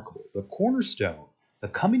remarkable? The cornerstone, the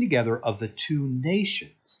coming together of the two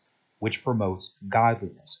nations, which promotes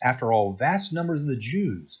godliness. After all, vast numbers of the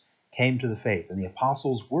Jews came to the faith, and the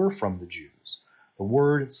apostles were from the Jews. The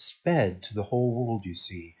word sped to the whole world, you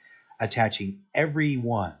see, attaching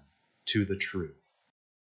everyone to the truth.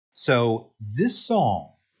 So this psalm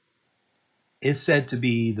is said to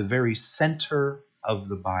be the very center of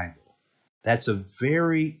the Bible. That's a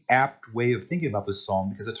very apt way of thinking about this psalm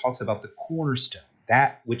because it talks about the cornerstone,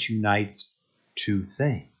 that which unites two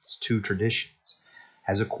things, two traditions.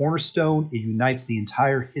 As a cornerstone, it unites the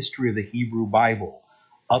entire history of the Hebrew Bible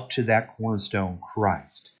up to that cornerstone,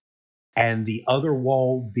 Christ. And the other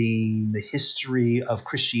wall being the history of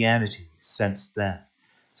Christianity since then.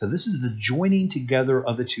 So this is the joining together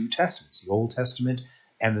of the two testaments, the Old Testament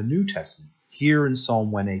and the New Testament, here in Psalm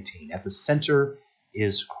 118. At the center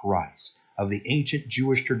is Christ. Of the ancient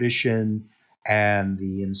Jewish tradition and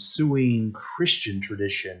the ensuing Christian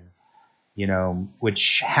tradition,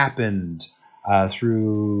 which happened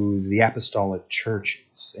through the apostolic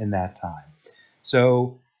churches in that time.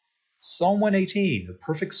 So Psalm 118, the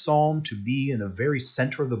perfect psalm to be in the very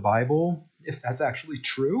center of the Bible, if that's actually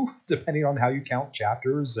true, depending on how you count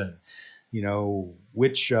chapters and,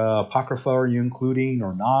 which Apocrypha are you including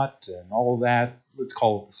or not, and all of that. Let's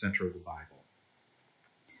call it the center of the Bible.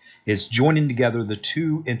 It's joining together the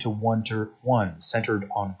two into one, centered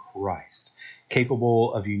on Christ,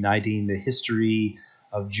 capable of uniting the history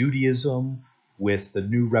of Judaism with the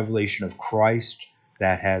new revelation of Christ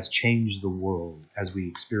that has changed the world as we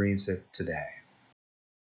experience it today.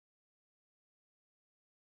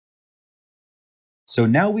 So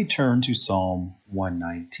now we turn to Psalm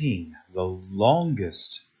 119, the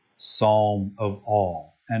longest psalm of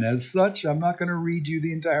all. And as such, I'm not going to read you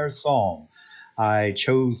the entire psalm. I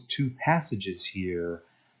chose two passages here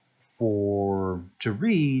to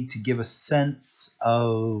read to give a sense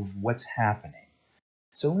of what's happening.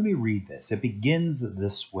 So let me read this. It begins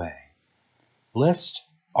this way. Blessed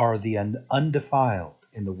are the undefiled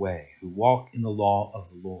in the way, who walk in the law of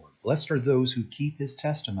the Lord. Blessed are those who keep his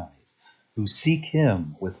testimonies, who seek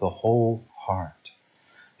him with the whole heart.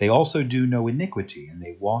 They also do no iniquity, and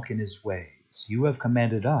they walk in his ways. You have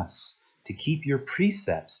commanded us to keep your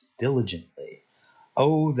precepts diligently.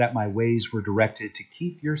 Oh, that my ways were directed to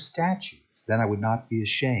keep your statutes, then I would not be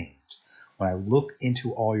ashamed. When I look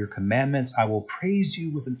into all your commandments, I will praise you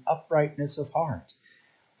with an uprightness of heart.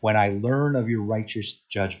 When I learn of your righteous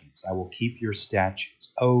judgments, I will keep your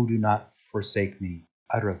statutes. Oh, do not forsake me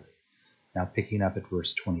utterly. Now picking up at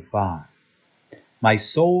verse 25. My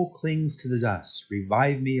soul clings to the dust.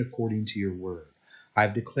 Revive me according to your word. I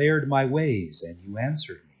have declared my ways, and you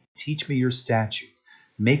answered me. Teach me your statutes.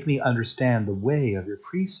 Make me understand the way of your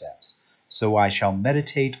precepts, so I shall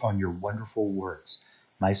meditate on your wonderful works.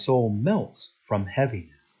 My soul melts from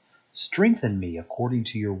heaviness. Strengthen me according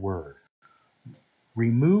to your word.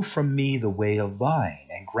 Remove from me the way of lying,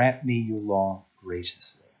 and grant me your law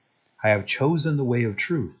graciously. I have chosen the way of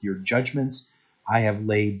truth. Your judgments I have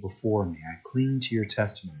laid before me. I cling to your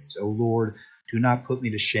testimonies. O Lord, do not put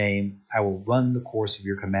me to shame. I will run the course of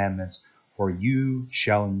your commandments, for you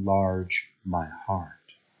shall enlarge my heart.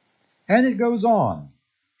 And it goes on.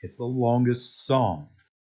 It's the longest psalm.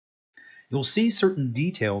 You'll see certain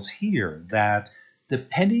details here that,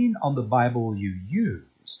 depending on the Bible you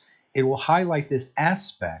use, it will highlight this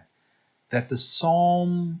aspect that the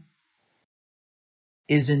psalm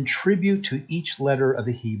is in tribute to each letter of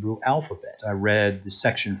the Hebrew alphabet. I read the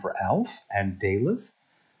section for Aleph and Daleth,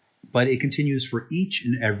 but it continues for each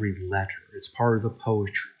and every letter. It's part of the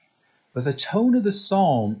poetry. But the tone of the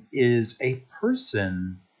psalm is a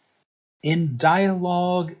person in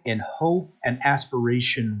dialogue, in hope and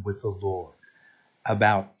aspiration with the Lord,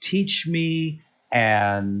 about teach me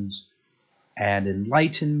and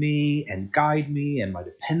enlighten me and guide me and my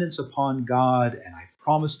dependence upon God, and I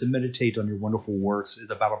promise to meditate on your wonderful works.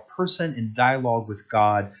 It's about a person in dialogue with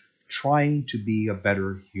God trying to be a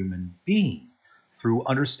better human being through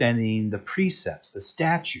understanding the precepts, the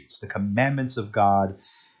statutes, the commandments of God,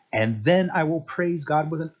 and then I will praise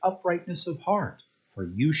God with an uprightness of heart, for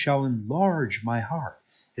you shall enlarge my heart.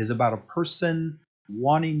 It is about a person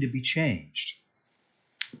wanting to be changed,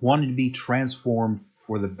 wanting to be transformed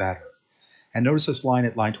for the better. And notice this line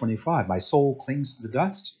at line 25. My soul clings to the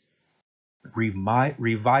dust. Revive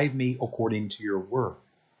me according to your word.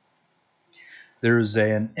 There's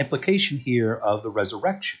an implication here of the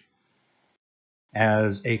resurrection.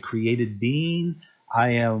 As a created being,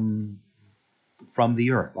 I am from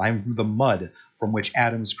the earth. I'm the mud from which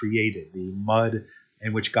Adam's created, the mud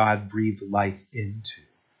in which God breathed life into.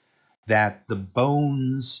 That the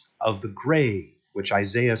bones of the grave, which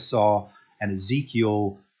Isaiah saw, and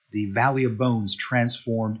Ezekiel, the valley of bones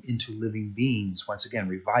transformed into living beings, once again,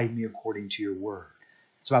 revive me according to your word.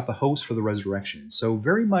 It's about the hopes for the resurrection. So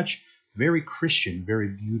very much, very Christian, very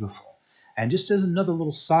beautiful. And just as another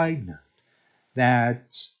little side note,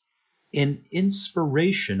 that in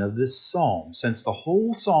inspiration of this psalm, since the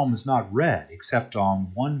whole psalm is not read except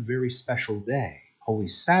on one very special day, Holy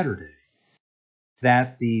Saturday,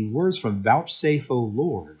 that the words from Vouchsafe, O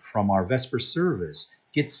Lord, from our Vesper service,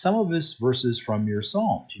 get some of its verses from your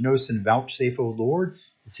psalms. You notice in Vouchsafe, O Lord,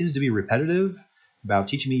 it seems to be repetitive about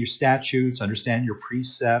teaching me your statutes, understand your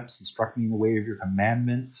precepts, instruct me in the way of your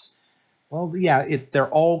commandments. Well, yeah, they're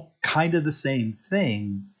all kind of the same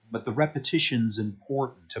thing, but the repetition's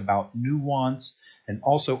important about nuance and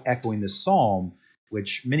also echoing the psalm,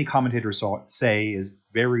 which many commentators say is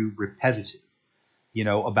very repetitive,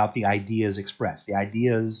 about the ideas expressed. The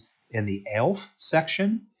ideas in the Elf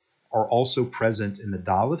section are also present in the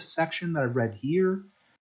Daleth section that I've read here,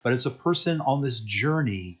 but it's a person on this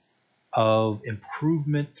journey of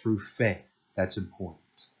improvement through faith that's important.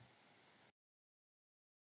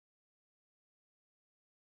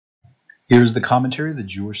 Here's the commentary of the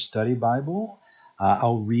Jewish Study Bible.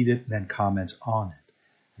 I'll read it and then comment on it.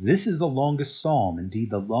 This is the longest psalm,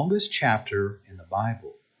 indeed the longest chapter in the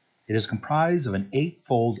Bible. It is comprised of an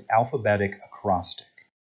eightfold alphabetic acrostic.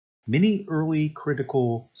 Many early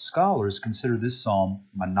critical scholars consider this psalm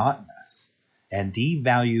monotonous and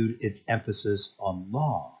devalued its emphasis on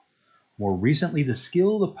law. More recently, the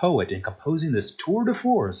skill of the poet in composing this tour de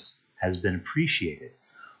force has been appreciated.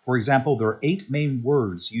 For example, there are 8 main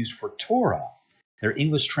words used for Torah. Their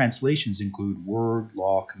English translations include word,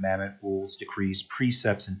 law, commandment, rules, decrees,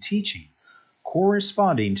 precepts, and teaching,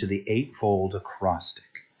 corresponding to the eightfold acrostic.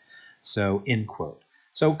 So, end quote.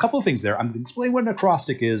 So a couple of things there. I'm going to explain what an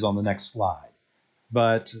acrostic is on the next slide.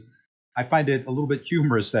 But I find it a little bit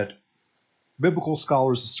humorous that biblical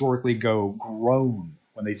scholars historically go groan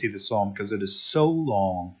when they see the psalm because it is so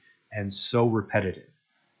long and so repetitive.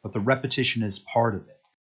 But the repetition is part of it.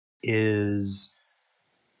 Is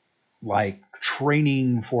like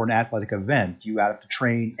training for an athletic event. You have to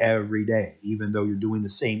train every day, even though you're doing the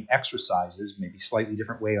same exercises, maybe slightly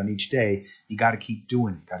different way on each day. You got to keep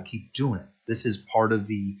doing it. Got to keep doing it. This is part of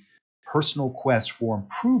the personal quest for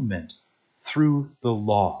improvement through the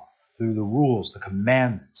law, through the rules, the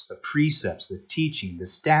commandments, the precepts, the teaching, the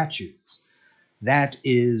statutes. That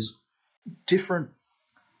is different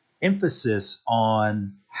emphasis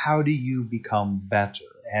on how do you become better.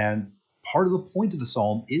 And part of the point of the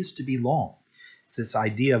psalm is to be long. It's this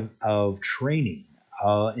idea of training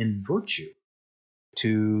in virtue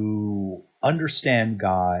to understand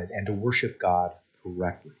God and to worship God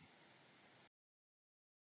correctly.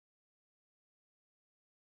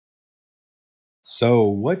 So,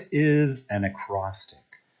 what is an acrostic?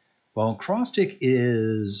 Well, an acrostic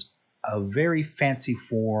is a very fancy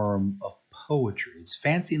form of poetry. It's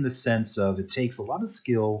fancy in the sense of it takes a lot of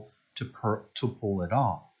skill to pull it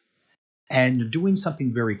off. And you're doing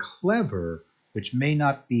something very clever, which may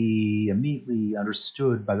not be immediately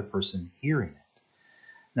understood by the person hearing it.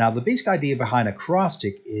 Now, the basic idea behind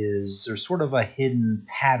acrostic is there's sort of a hidden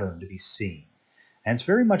pattern to be seen. And it's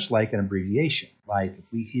very much like an abbreviation. Like if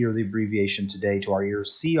we hear the abbreviation today to our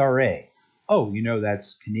ears, CRA, oh,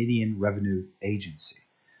 that's Canadian Revenue Agency.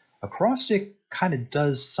 Acrostic kind of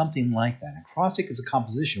does something like that. Acrostic is a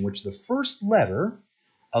composition in which the first letter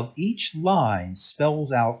of each line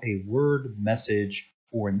spells out a word, message,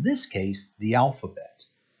 or in this case, the alphabet.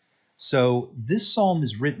 So this psalm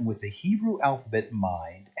is written with the Hebrew alphabet in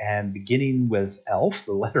mind, and beginning with Elf,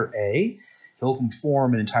 the letter A, he'll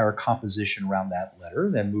form an entire composition around that letter,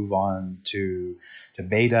 then move on to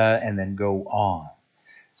Beta, and then go on.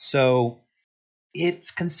 So it's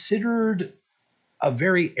considered a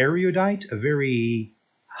very erudite, a very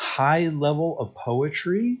high level of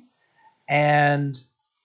poetry, and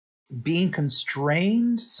being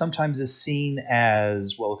constrained sometimes is seen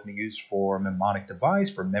as, well, it can be used for a mnemonic device,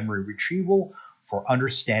 for memory retrieval, for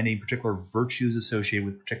understanding particular virtues associated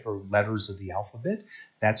with particular letters of the alphabet.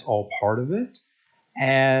 That's all part of it.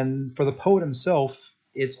 And for the poet himself,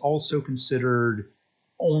 it's also considered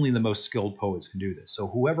only the most skilled poets can do this. So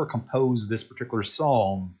whoever composed this particular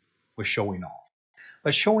psalm was showing off.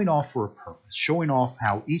 But showing off for a purpose, showing off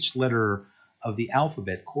how each letter of the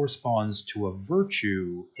alphabet corresponds to a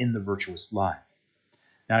virtue in the virtuous life.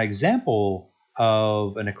 Now, an example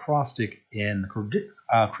of an acrostic in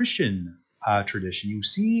the Christian tradition, you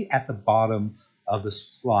see at the bottom of the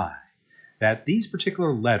slide that these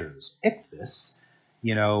particular letters, ichthys,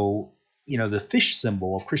 the fish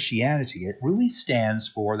symbol of Christianity, it really stands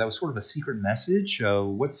for, that was sort of a secret message.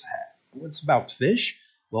 What's about fish?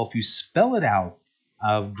 Well, if you spell it out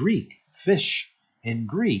of Greek, fish in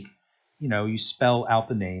Greek, you spell out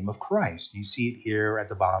the name of Christ. You see it here at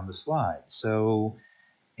the bottom of the slide. So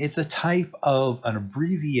it's a type of an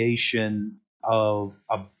abbreviation of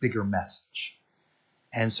a bigger message.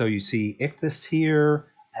 And so you see ichthys here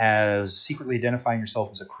as secretly identifying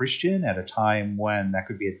yourself as a Christian at a time when that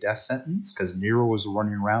could be a death sentence because Nero was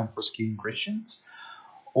running around persecuting Christians,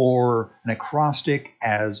 or an acrostic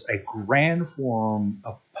as a grand form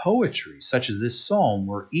of poetry, such as this psalm,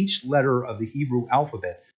 where each letter of the Hebrew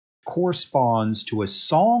alphabet corresponds to a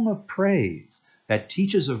song of praise that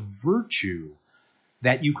teaches a virtue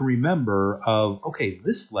that you can remember of, okay,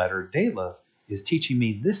 this letter, Daleth, is teaching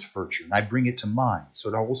me this virtue, and I bring it to mind. So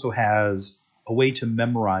it also has a way to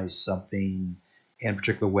memorize something in a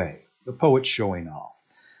particular way. The poet's showing off.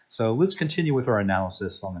 So let's continue with our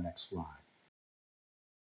analysis on the next slide.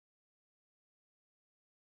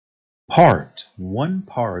 One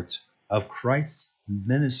part of Christ's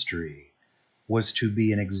ministry was to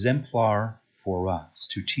be an exemplar for us,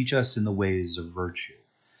 to teach us in the ways of virtue.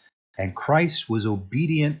 And Christ was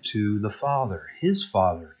obedient to the Father, his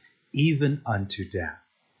Father, even unto death.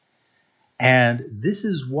 And this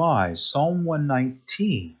is why Psalm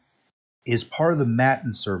 119 is part of the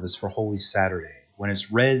Matin service for Holy Saturday, when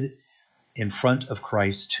it's read in front of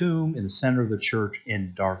Christ's tomb in the center of the church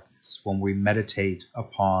in darkness, when we meditate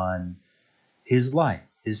upon his life,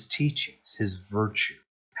 his teachings, his virtue,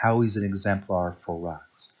 how he's an exemplar for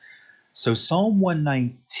us. So Psalm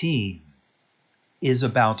 119 is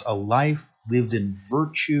about a life lived in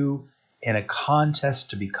virtue, in a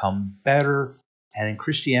contest to become better. And in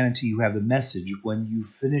Christianity, you have the message, when you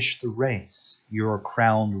finish the race, you are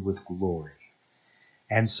crowned with glory.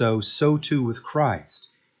 And so too with Christ.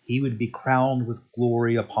 He would be crowned with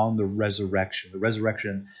glory upon the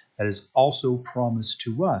resurrection that is also promised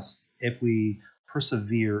to us if we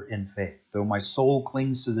persevere in faith. Though my soul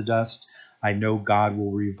clings to the dust, I know God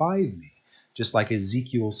will revive me. Just like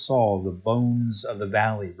Ezekiel saw the bones of the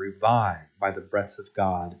valley revived by the breath of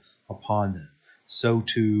God upon them, so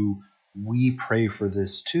too we pray for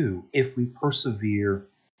this too, if we persevere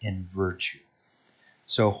in virtue.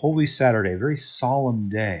 So Holy Saturday, a very solemn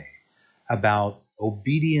day about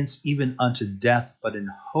obedience even unto death, but in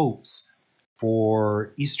hopes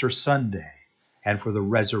for Easter Sunday and for the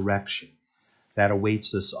resurrection that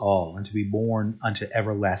awaits us all, and to be born unto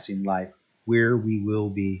everlasting life, where we will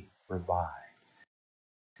be revived.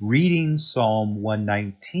 Reading Psalm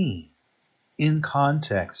 119 in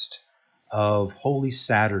context of Holy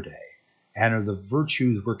Saturday and of the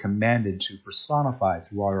virtues we're commanded to personify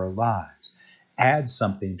throughout our lives adds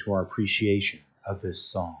something to our appreciation of this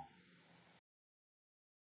psalm.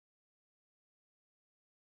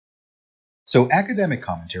 So academic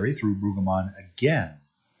commentary through Brueggemann again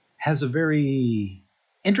has a very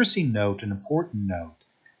interesting note, an important note,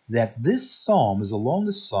 that this psalm is a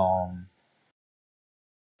longest psalm,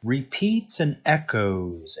 repeats and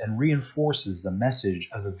echoes and reinforces the message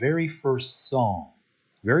of the very first psalm.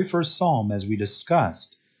 The very first psalm, as we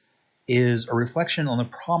discussed, is a reflection on the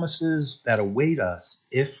promises that await us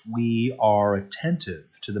if we are attentive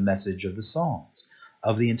to the message of the Psalms,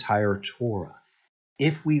 of the entire Torah.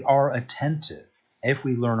 If we are attentive, if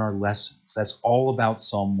we learn our lessons, that's all about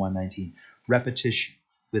Psalm 119. Repetition.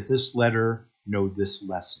 With this letter, know this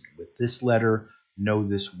lesson. With this letter, know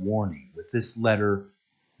this warning. With this letter,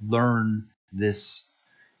 learn this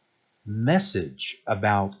message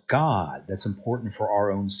about God that's important for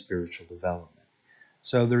our own spiritual development.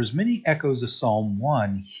 So there's many echoes of Psalm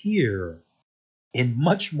 1 here in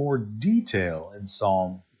much more detail in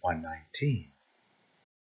Psalm 119.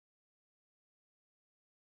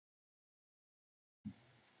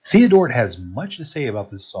 Theodort has much to say about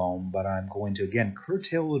this psalm, but I'm going to again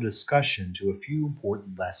curtail the discussion to a few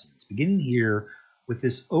important lessons, beginning here with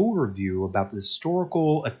this overview about the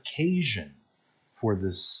historical occasion for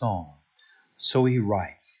this psalm. So he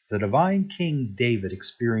writes, the divine King David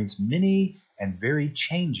experienced many and varied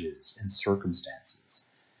changes in circumstances.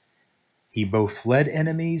 He both fled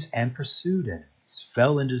enemies and pursued enemies,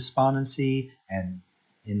 fell into despondency, and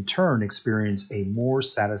in turn experienced a more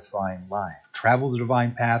satisfying life, traveled the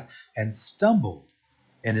divine path and stumbled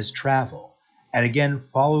in his travel, and again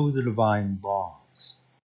followed the divine laws.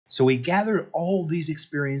 So he gathered all these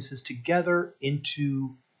experiences together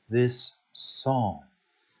into this psalm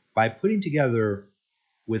by putting together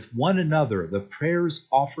with one another the prayers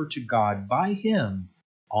offered to God by him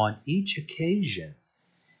on each occasion.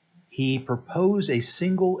 He proposed a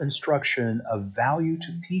single instruction of value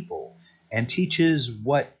to people and teaches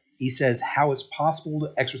what he says how it's possible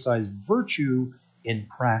to exercise virtue in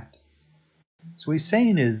practice. So what he's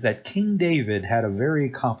saying is that King David had a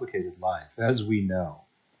very complicated life, as we know.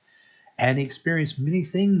 And he experienced many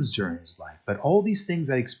things during his life. But all these things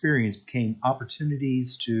that he experienced became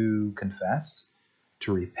opportunities to confess,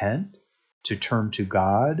 to repent, to turn to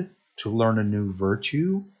God, to learn a new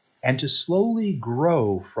virtue, and to slowly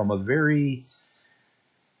grow from a very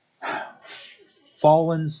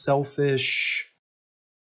fallen, selfish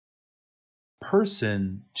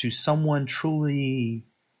person to someone truly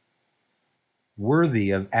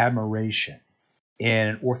worthy of admiration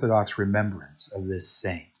in Orthodox remembrance of this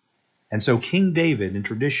saint. And so King David, in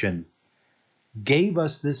tradition, gave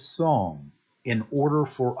us this psalm in order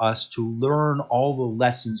for us to learn all the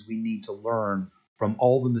lessons we need to learn from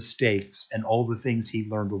all the mistakes and all the things he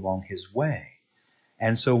learned along his way.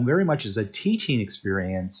 And so very much as a teaching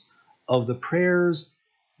experience of the prayers,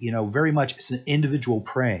 very much as an individual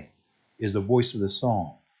praying is the voice of the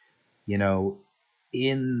psalm.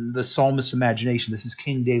 In the psalmist's imagination, this is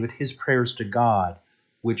King David, his prayers to God,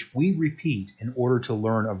 which we repeat in order to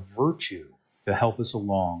learn a virtue to help us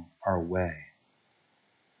along our way.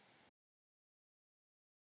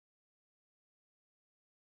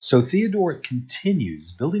 So Theodoric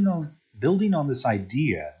continues building on this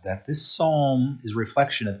idea that this psalm is a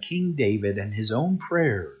reflection of King David and his own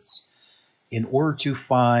prayers in order to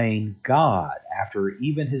find God after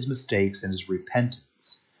even his mistakes and his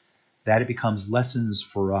repentance, that it becomes lessons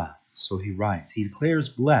for us. So he writes, he declares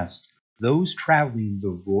blessed those traveling the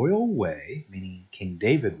royal way, meaning King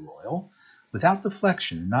David royal, without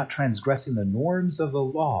deflection, not transgressing the norms of the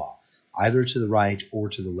law, either to the right or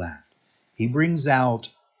to the left. He brings out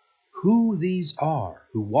who these are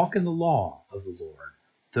who walk in the law of the Lord.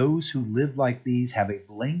 Those who live like these have a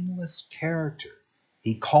blameless character.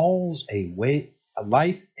 He calls a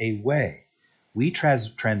life a way. We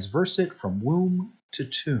transverse it from womb to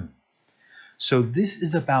tomb. So this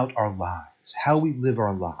is about our lives, how we live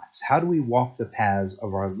our lives. How do we walk the paths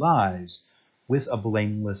of our lives with a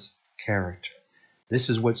blameless character? This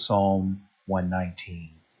is what Psalm 119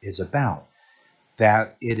 is about.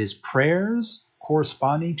 That it is prayers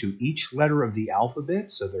corresponding to each letter of the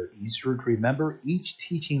alphabet, so they're easier to remember, each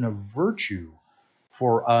teaching a virtue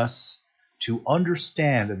for us to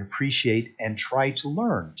understand and appreciate and try to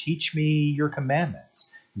learn. Teach me your commandments.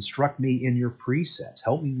 Instruct me in your precepts.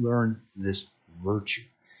 Help me learn this virtue.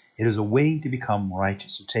 It is a way to become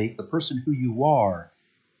righteous, to take the person who you are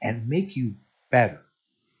and make you better,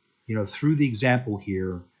 through the example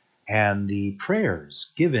here and the prayers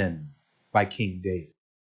given by King David.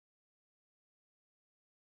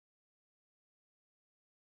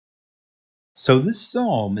 So this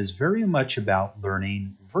psalm is very much about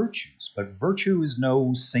learning virtues, but virtue is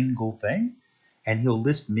no single thing. And he'll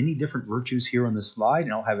list many different virtues here on the slide,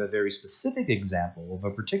 and I'll have a very specific example of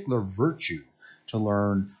a particular virtue to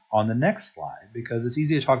learn on the next slide, because it's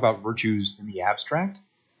easy to talk about virtues in the abstract,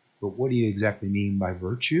 but what do you exactly mean by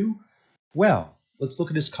virtue? Well, let's look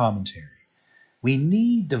at his commentary. We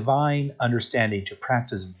need divine understanding to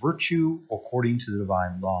practice virtue according to the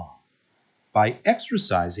divine law, by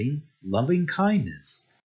exercising loving kindness,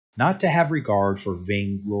 not to have regard for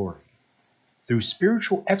vainglory, through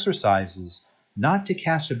spiritual exercises, not to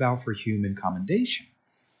cast about for human commendation,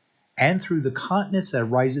 and through the continence that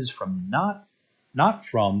arises from not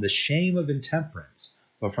from the shame of intemperance,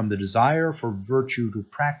 but from the desire for virtue to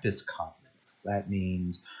practice continence. That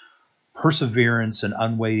means perseverance and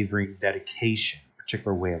unwavering dedication, a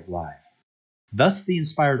particular way of life. Thus the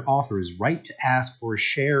inspired author is right to ask for a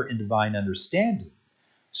share in divine understanding,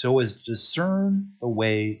 so as to discern the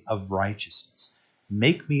way of righteousness.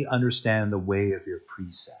 Make me understand the way of your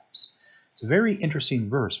precepts. It's a very interesting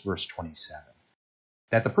verse 27,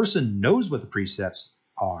 that the person knows what the precepts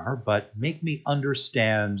are, but make me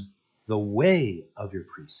understand the way of your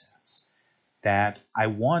precepts. That I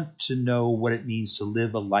want to know what it means to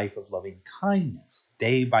live a life of loving kindness,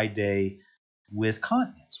 day by day, with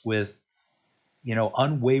continence, with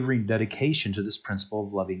unwavering dedication to this principle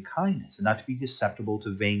of loving kindness, and not to be susceptible to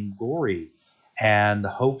vainglory and the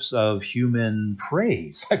hopes of human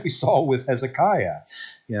praise, like we saw with Hezekiah.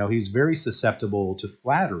 He's very susceptible to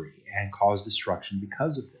flattery and cause destruction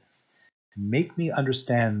because of this. Make me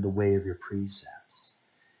understand the way of your precepts.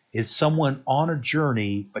 Is someone on a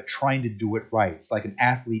journey but trying to do it right? It's like an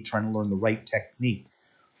athlete trying to learn the right technique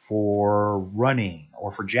for running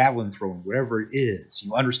or for javelin throwing, whatever it is.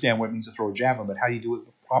 You understand what it means to throw a javelin, but how do you do it with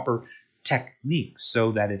the proper technique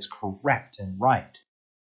so that it's correct and right?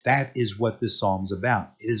 That is what this psalm is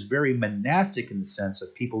about. It is very monastic in the sense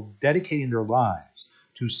of people dedicating their lives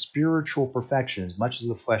to spiritual perfection as much as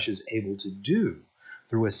the flesh is able to do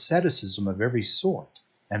through asceticism of every sort,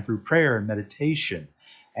 and through prayer and meditation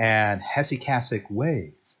and hesychastic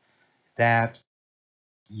ways, that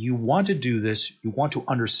you want to do this, you want to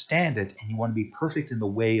understand it, and you want to be perfect in the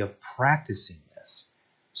way of practicing this.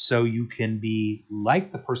 So you can be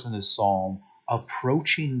like the person in the psalm,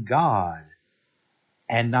 approaching God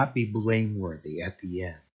and not be blameworthy at the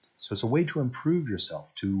end. So it's a way to improve yourself,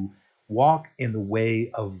 to walk in the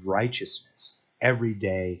way of righteousness every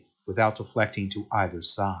day without deflecting to either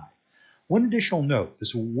side. One additional note,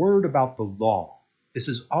 this word about the law. This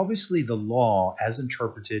is obviously the law as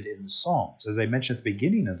interpreted in the Psalms. As I mentioned at the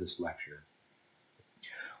beginning of this lecture,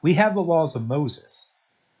 we have the laws of Moses,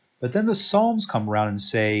 but then the Psalms come around and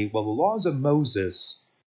say, well, the laws of Moses,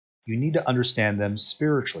 you need to understand them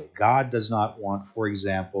spiritually. God does not want, for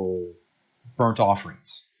example, burnt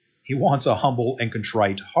offerings. He wants a humble and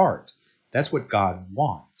contrite heart. That's what God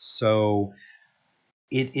wants. So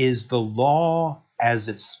it is the law as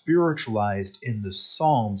it's spiritualized in the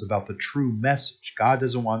Psalms about the true message. God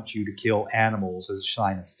doesn't want you to kill animals as a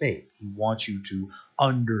sign of faith. He wants you to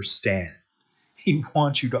understand. He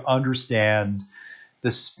wants you to understand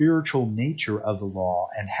the spiritual nature of the law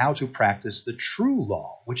and how to practice the true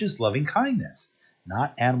law, which is loving kindness,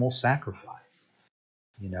 not animal sacrifice.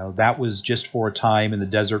 That was just for a time in the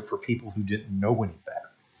desert for people who didn't know any better.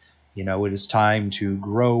 It is time to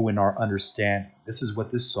grow in our understanding. This is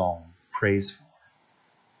what this psalm prays for.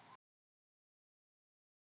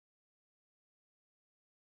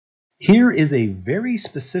 Here is a very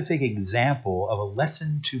specific example of a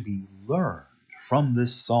lesson to be learned from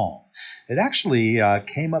this psalm. It actually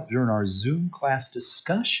came up during our Zoom class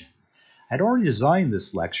discussion. I'd already designed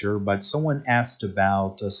this lecture, but someone asked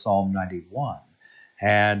about Psalm 91.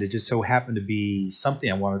 And it just so happened to be something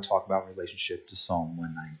I want to talk about in relationship to Psalm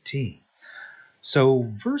 119.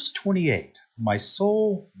 So verse 28, my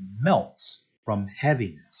soul melts from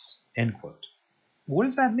heaviness, end quote. What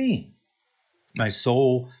does that mean? My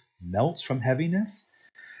soul melts from heaviness?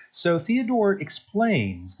 So Theodore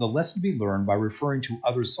explains the lesson to be learned by referring to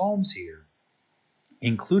other psalms here,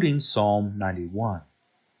 including Psalm 91.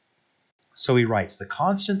 So he writes, the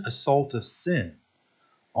constant assault of sin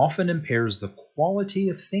often impairs the quality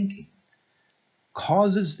of thinking,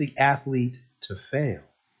 causes the athlete to fail,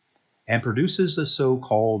 and produces the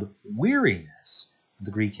so-called weariness.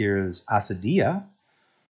 The Greek here is asidia,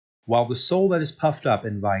 while the soul that is puffed up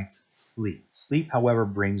invites sleep. Sleep, however,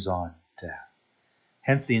 brings on death.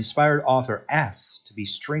 Hence, the inspired author asks to be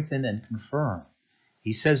strengthened and confirmed.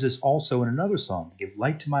 He says this also in another psalm, give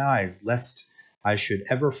light to my eyes, lest I should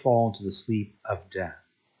ever fall into the sleep of death,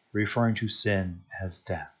 referring to sin as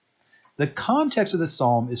death. The context of this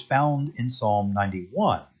psalm is found in Psalm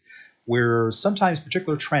 91, where sometimes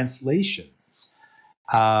particular translations,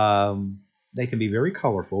 they can be very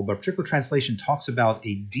colorful, but a particular translation talks about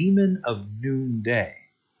a demon of noonday.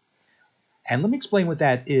 And let me explain what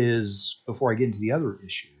that is before I get into the other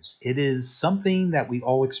issues. It is something that we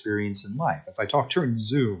all experience in life. As I talked during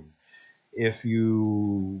Zoom, if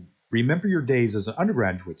you remember your days as an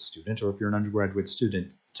undergraduate student, or if you're an undergraduate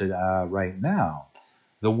student right now,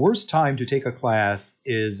 the worst time to take a class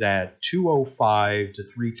is at 2:05 to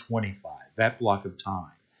 3:25, that block of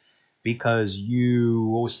time, because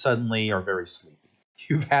you suddenly are very sleepy.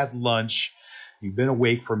 You've had lunch, you've been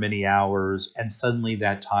awake for many hours, and suddenly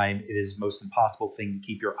that time it is the most impossible thing to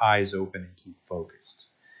keep your eyes open and keep focused.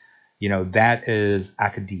 That is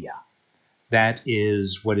akadia. That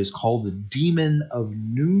is what is called the demon of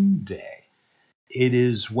noonday. It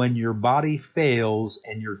is when your body fails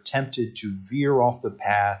and you're tempted to veer off the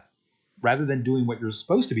path rather than doing what you're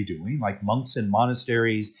supposed to be doing, like monks in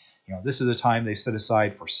monasteries. This is a time they set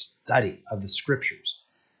aside for study of the scriptures.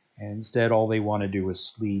 And instead, all they want to do is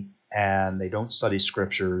sleep, and they don't study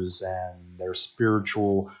scriptures, and their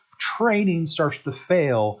spiritual training starts to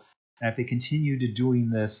fail. And if they continue to doing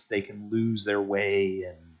this, they can lose their way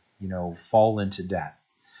and, fall into death.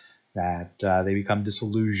 That they become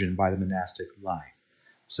disillusioned by the monastic life.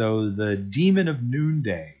 So the demon of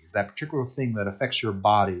noonday is that particular thing that affects your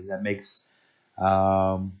body, that makes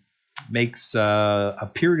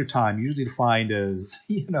a period of time, usually defined as,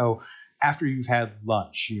 after you've had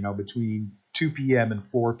lunch, between 2 p.m. and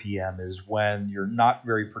 4 p.m. is when you're not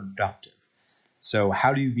very productive. So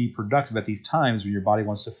how do you be productive at these times when your body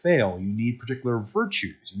wants to fail? You need particular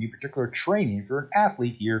virtues. You need particular training. If you're an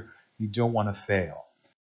athlete here, you don't want to fail.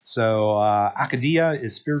 So akadia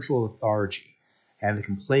is spiritual lethargy, and it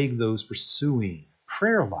can plague those pursuing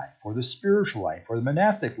prayer life or the spiritual life or the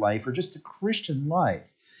monastic life or just the Christian life.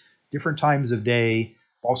 Different times of day.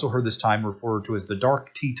 Also heard this time referred to as the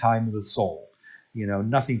dark tea time of the soul.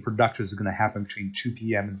 Nothing productive is going to happen between 2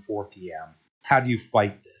 p.m. and 4 p.m. How do you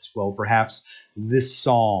fight this? Well, perhaps this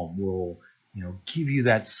psalm will, give you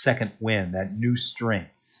that second wind, that new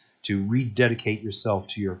strength to rededicate yourself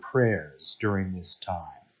to your prayers during this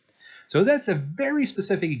time. So that's a very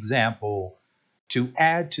specific example to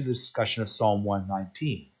add to the discussion of Psalm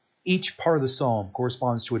 119. Each part of the psalm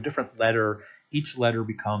corresponds to a different letter. Each letter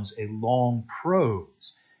becomes a long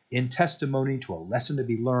prose in testimony to a lesson to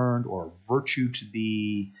be learned, or a virtue to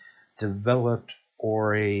be developed,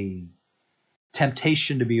 or a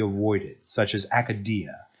temptation to be avoided, such as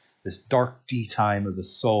akadia, this dark D time of the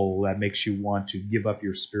soul that makes you want to give up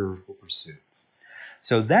your spiritual pursuits.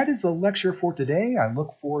 So that is the lecture for today. I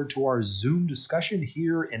look forward to our Zoom discussion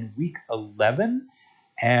here in week 11,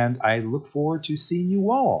 and I look forward to seeing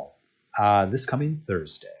you all this coming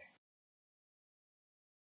Thursday.